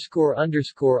underscore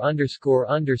underscore underscore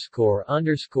underscore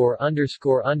underscore underscore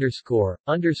underscore underscore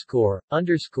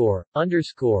underscore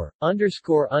underscore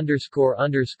underscore underscore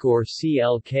underscore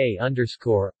CLK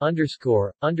underscore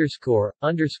underscore underscore underscore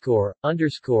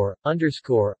underscore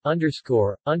underscore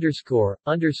underscore underscore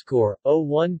underscore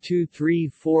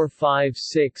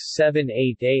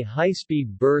 0123456788. A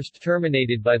high-speed burst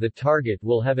terminated by the target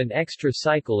will have an extra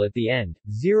cycle at the end.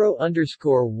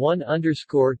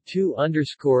 0_1_2_3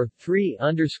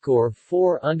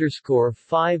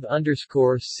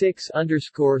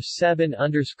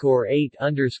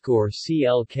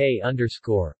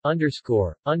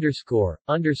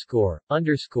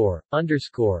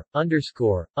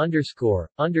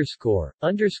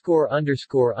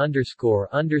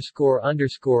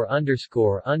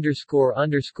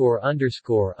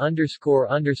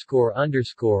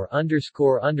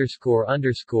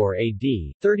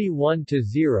 AD 31 to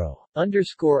 0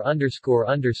 underscore underscore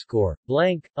underscore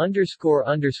blank underscore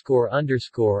underscore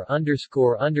underscore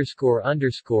underscore underscore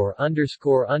underscore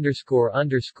underscore underscore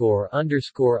underscore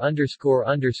underscore underscore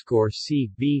underscore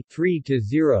CB 3 to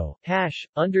 0 hash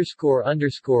underscore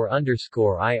underscore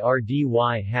underscore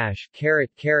IRDY hash caret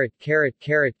caret caret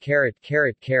caret caret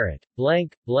caret caret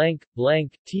blank blank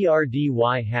blank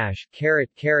TRDY hash caret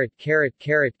caret caret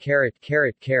caret caret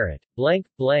caret caret blank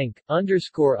blank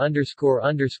underscore underscore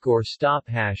underscore stop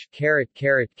hash caret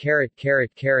caret caret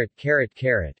caret caret caret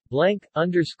caret blank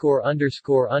underscore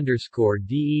underscore underscore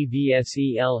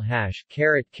DEVSEL hash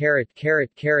caret caret caret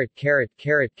caret caret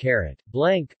caret caret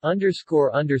blank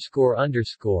underscore underscore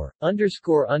underscore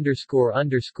underscore underscore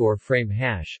underscore frame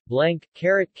hash blank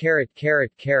caret caret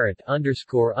caret caret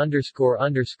underscore underscore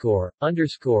underscore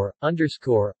underscore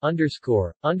underscore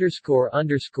underscore underscore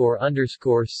underscore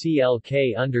underscore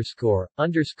CLK underscore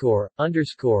underscore underscore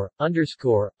underscore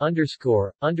underscore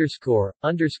underscore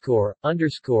underscore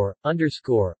underscore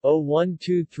underscore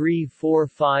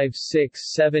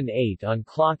 01234567 on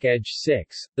clock edge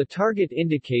 6. The target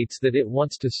indicates that it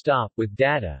wants to stop with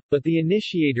data, but the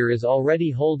initiator is already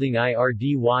holding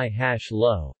IRDY hash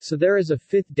low, so there is a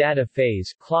fifth data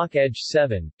phase, clock edge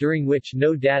 7, during which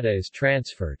no data is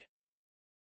transferred.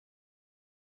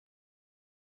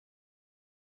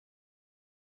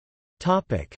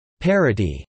 Topic: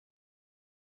 Parity.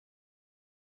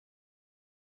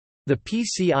 The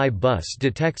PCI bus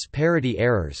detects parity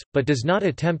errors, but does not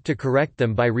attempt to correct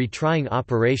them by retrying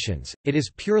operations, it is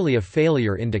purely a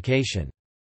failure indication.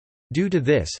 Due to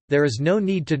this, there is no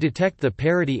need to detect the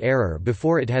parity error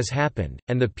before it has happened,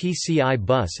 and the PCI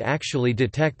bus actually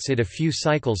detects it a few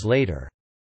cycles later.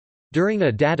 During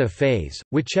a data phase,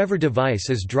 whichever device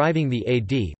is driving the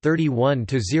AD 31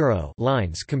 to 0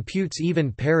 lines computes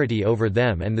even parity over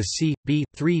them and the C/B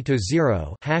 3 to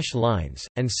 0 hash lines,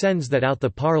 and sends that out the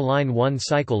PAR line one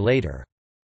cycle later.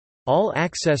 All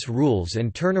access rules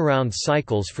and turnaround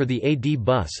cycles for the AD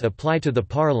bus apply to the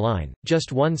PAR line,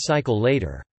 just one cycle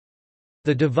later.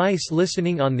 The device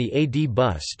listening on the AD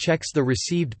bus checks the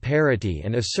received parity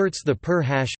and asserts the per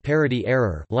hash parity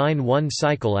error line one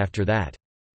cycle after that.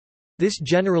 This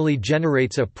generally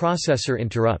generates a processor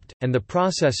interrupt, and the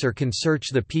processor can search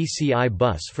the PCI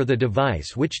bus for the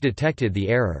device which detected the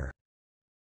error.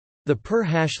 The per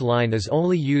hash line is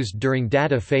only used during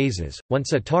data phases,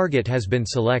 once a target has been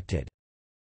selected.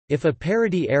 If a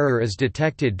parity error is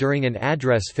detected during an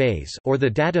address phase or the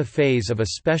data phase of a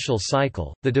special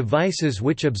cycle, the devices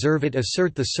which observe it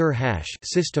assert the SIR hash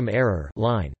system error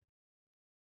line.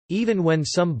 Even when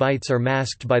some bytes are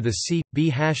masked by the C/B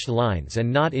hash lines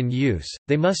and not in use,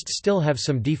 they must still have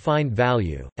some defined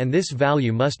value, and this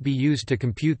value must be used to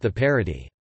compute the parity.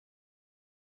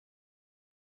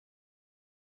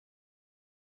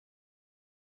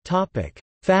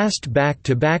 Fast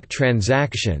back-to-back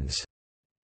transactions.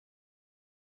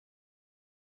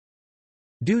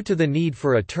 Due to the need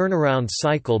for a turnaround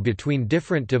cycle between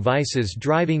different devices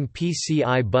driving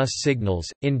PCI bus signals,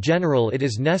 in general it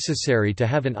is necessary to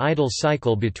have an idle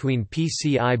cycle between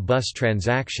PCI bus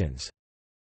transactions.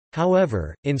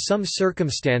 However, in some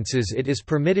circumstances it is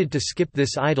permitted to skip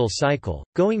this idle cycle,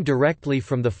 going directly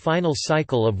from the final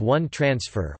cycle of one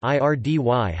transfer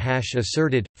IRDY hash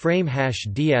asserted, frame hash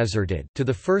deasserted to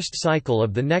the first cycle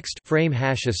of the next frame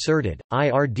hash asserted,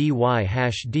 IRDY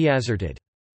hash deasserted.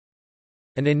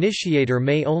 An initiator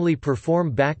may only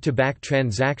perform back-to-back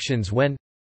transactions when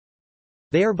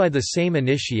they are by the same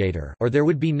initiator, or there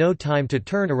would be no time to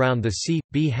turn around the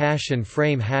C/B hash and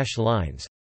frame hash lines.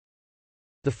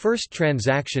 The first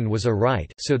transaction was a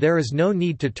write, so there is no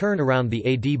need to turn around the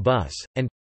AD bus, and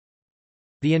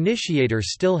the initiator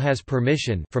still has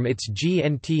permission from its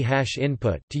GNT hash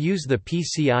input to use the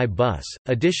PCI bus.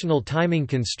 Additional timing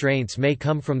constraints may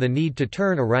come from the need to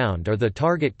turn around or the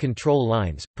target control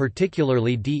lines,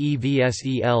 particularly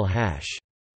DEVSEL hash.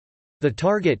 The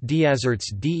target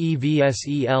deasserts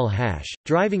DEVSEL hash,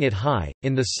 driving it high,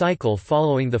 in the cycle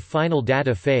following the final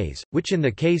data phase, which in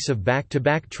the case of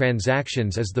back-to-back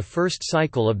transactions is the first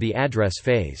cycle of the address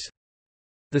phase.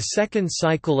 The second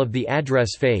cycle of the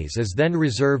address phase is then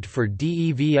reserved for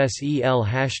DEVSEL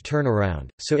hash turnaround,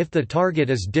 so if the target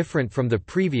is different from the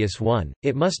previous one,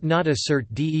 it must not assert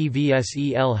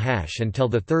DEVSEL hash until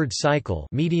the third cycle,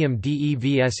 medium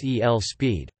DEVSEL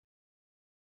speed.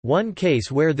 One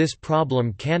case where this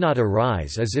problem cannot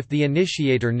arise is if the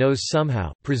initiator knows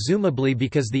somehow, presumably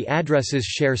because the addresses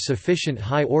share sufficient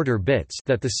high-order bits,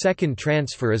 that the second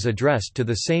transfer is addressed to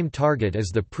the same target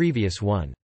as the previous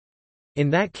one. In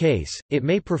that case, it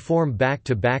may perform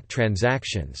back-to-back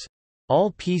transactions.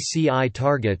 All PCI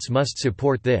targets must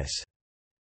support this.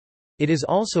 It is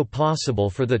also possible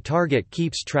for the target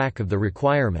keeps track of the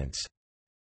requirements.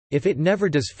 If it never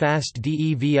does fast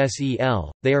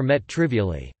DEVSEL, they are met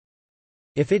trivially.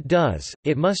 If it does,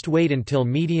 it must wait until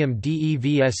medium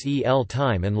DEVSEL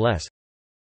time unless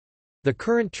the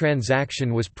current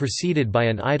transaction was preceded by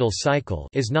an idle cycle,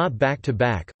 is not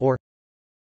back-to-back, or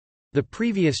the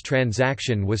previous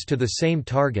transaction was to the same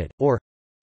target, or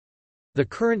the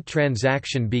current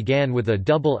transaction began with a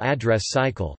double address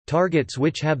cycle. Targets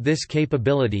which have this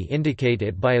capability indicate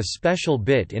it by a special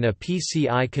bit in a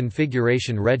PCI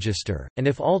configuration register, and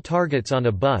if all targets on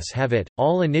a bus have it,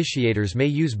 all initiators may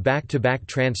use back-to-back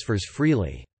transfers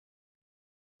freely.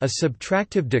 A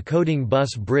subtractive decoding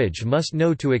bus bridge must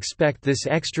know to expect this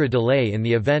extra delay in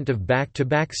the event of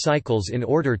back-to-back cycles in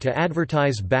order to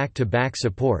advertise back-to-back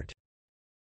support.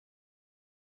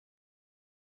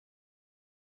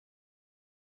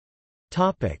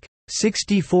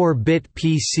 64-bit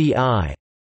PCI.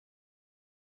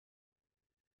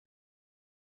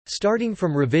 Starting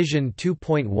from revision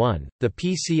 2.1, the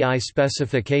PCI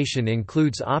specification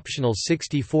includes optional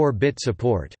 64-bit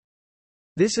support.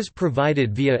 This is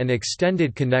provided via an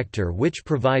extended connector which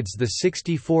provides the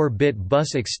 64-bit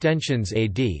bus extensions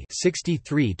AD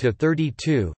 63 to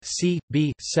 32, C,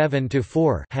 B 7 to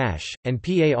 4 hash, and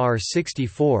PAR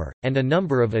 64, and a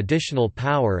number of additional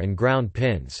power and ground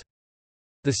pins.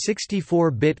 The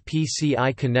 64-bit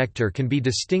PCI connector can be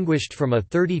distinguished from a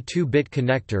 32-bit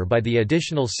connector by the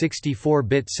additional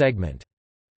 64-bit segment.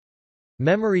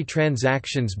 Memory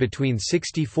transactions between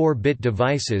 64-bit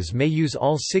devices may use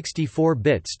all 64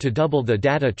 bits to double the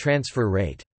data transfer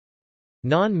rate.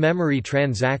 Non-memory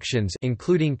transactions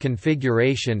including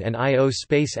configuration and I/O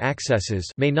space accesses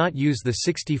may not use the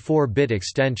 64-bit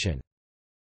extension.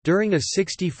 During a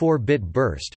 64-bit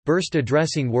burst, burst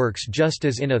addressing works just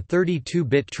as in a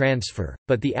 32-bit transfer,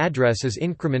 but the address is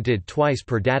incremented twice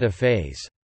per data phase.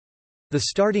 The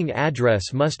starting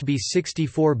address must be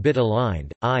 64-bit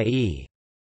aligned, i.e.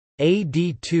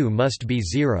 AD2 must be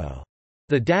 0.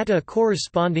 The data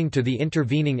corresponding to the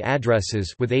intervening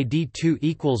addresses with AD2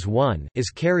 equals 1 is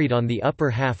carried on the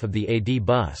upper half of the AD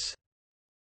bus.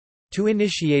 To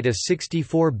initiate a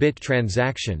 64-bit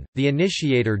transaction, the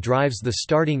initiator drives the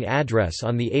starting address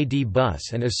on the AD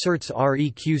bus and asserts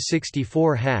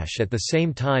REQ64 hash at the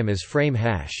same time as frame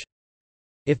hash.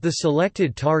 If the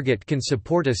selected target can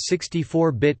support a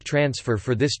 64-bit transfer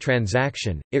for this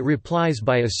transaction, it replies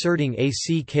by asserting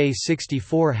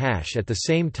ACK64 hash at the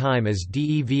same time as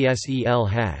DEVSEL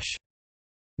hash.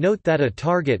 Note that a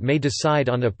target may decide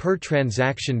on a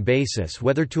per-transaction basis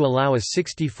whether to allow a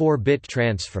 64-bit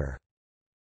transfer.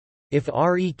 If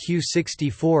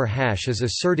REQ64 hash is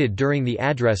asserted during the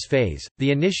address phase,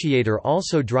 the initiator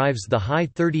also drives the high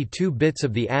 32 bits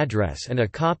of the address and a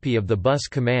copy of the bus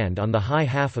command on the high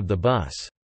half of the bus.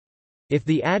 If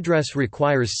the address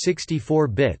requires 64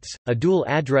 bits, a dual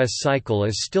address cycle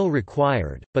is still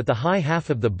required, but the high half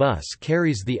of the bus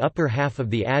carries the upper half of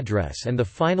the address and the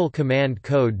final command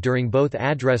code during both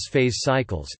address phase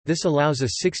cycles. This allows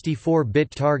a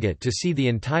 64-bit target to see the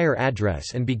entire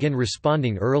address and begin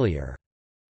responding earlier.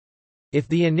 If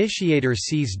the initiator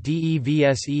sees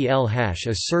DEVSEL hash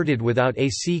asserted without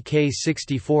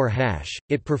ACK64 hash,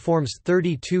 it performs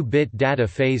 32-bit data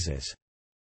phases.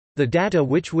 The data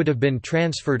which would have been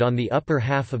transferred on the upper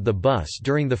half of the bus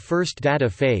during the first data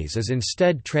phase is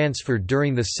instead transferred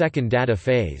during the second data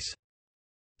phase.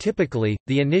 Typically,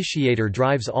 the initiator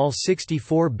drives all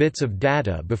 64 bits of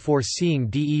data before seeing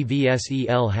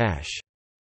DEVSEL hash.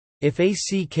 If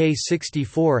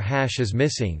ACK64 hash is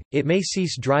missing, it may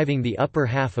cease driving the upper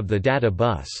half of the data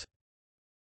bus.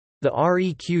 The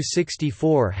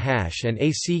REQ64 hash and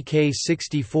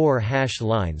ACK64 hash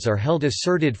lines are held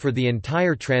asserted for the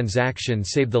entire transaction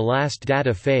save the last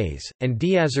data phase, and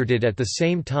deasserted at the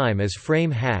same time as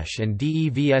frame hash and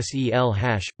DEVSEL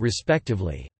hash,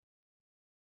 respectively.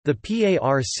 The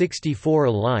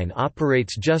PAR64 line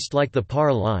operates just like the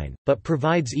PAR line, but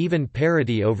provides even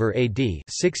parity over AD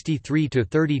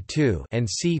 63-32 and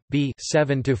C/B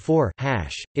 7-4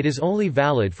 hash. It is only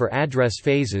valid for address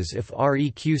phases if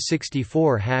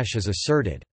REQ64 hash is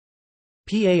asserted.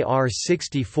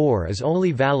 PAR64 is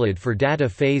only valid for data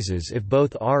phases if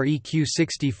both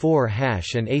REQ64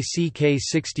 hash and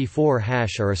ACK64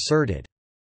 hash are asserted.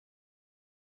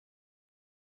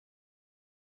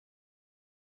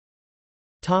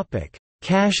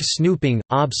 Cache snooping –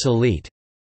 obsolete.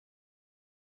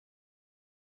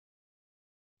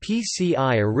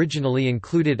 PCI originally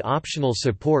included optional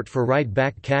support for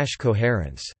write-back cache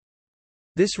coherence.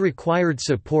 This required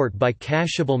support by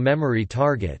cacheable memory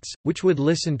targets, which would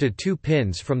listen to two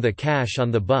pins from the cache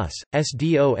on the bus,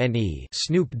 SDONE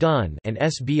snoop done and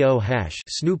SBO hash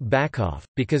snoop backoff.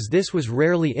 Because this was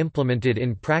rarely implemented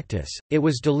in practice, it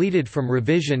was deleted from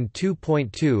revision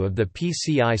 2.2 of the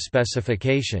PCI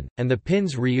specification, and the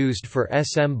pins reused for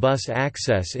SM bus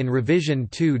access in revision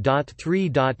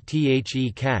 2.3.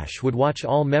 The cache would watch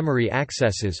all memory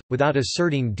accesses, without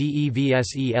asserting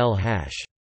DEVSEL hash.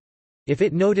 If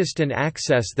it noticed an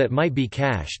access that might be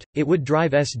cached, it would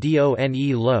drive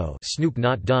SDONE low snoop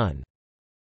not done.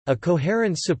 A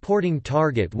coherence supporting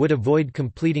target would avoid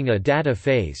completing a data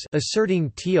phase asserting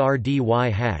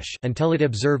TRDY hash until it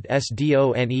observed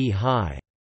SDONE high.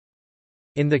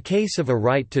 In the case of a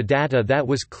write to data that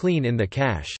was clean in the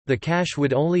cache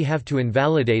would only have to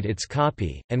invalidate its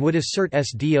copy, and would assert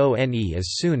SDONE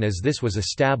as soon as this was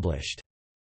established.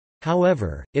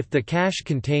 However, if the cache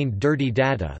contained dirty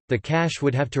data, the cache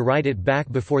would have to write it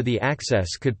back before the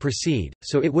access could proceed,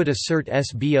 so it would assert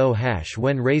SBO hash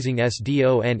when raising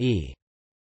SDONE.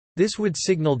 This would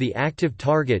signal the active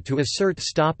target to assert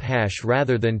stop hash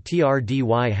rather than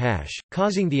TRDY hash,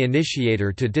 causing the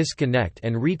initiator to disconnect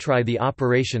and retry the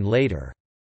operation later.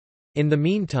 In the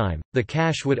meantime, the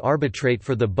cache would arbitrate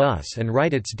for the bus and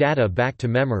write its data back to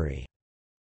memory.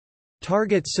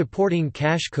 Targets supporting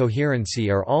cache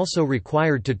coherency are also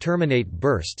required to terminate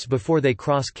bursts before they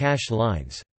cross cache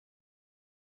lines.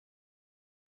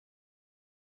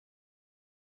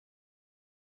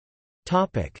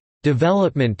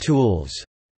 Development tools.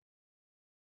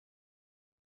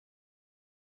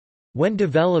 When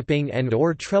developing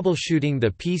and/or troubleshooting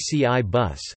the PCI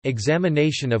bus,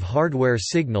 examination of hardware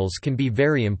signals can be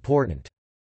very important.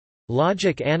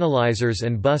 Logic analyzers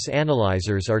and bus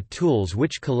analyzers are tools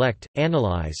which collect,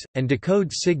 analyze, and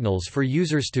decode signals for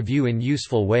users to view in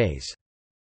useful ways.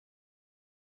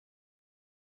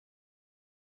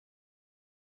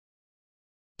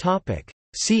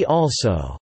 See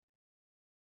also: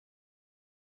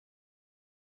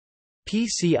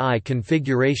 PCI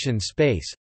configuration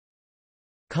space,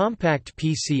 Compact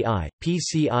PCI,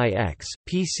 PCI-X,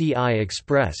 PCI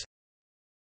Express,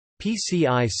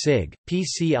 PCI SIG,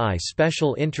 PCI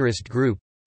Special Interest Group,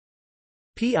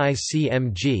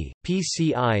 PICMG,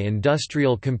 PCI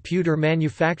Industrial Computer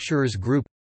Manufacturers Group,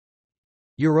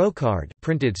 Eurocard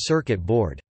printed circuit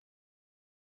board.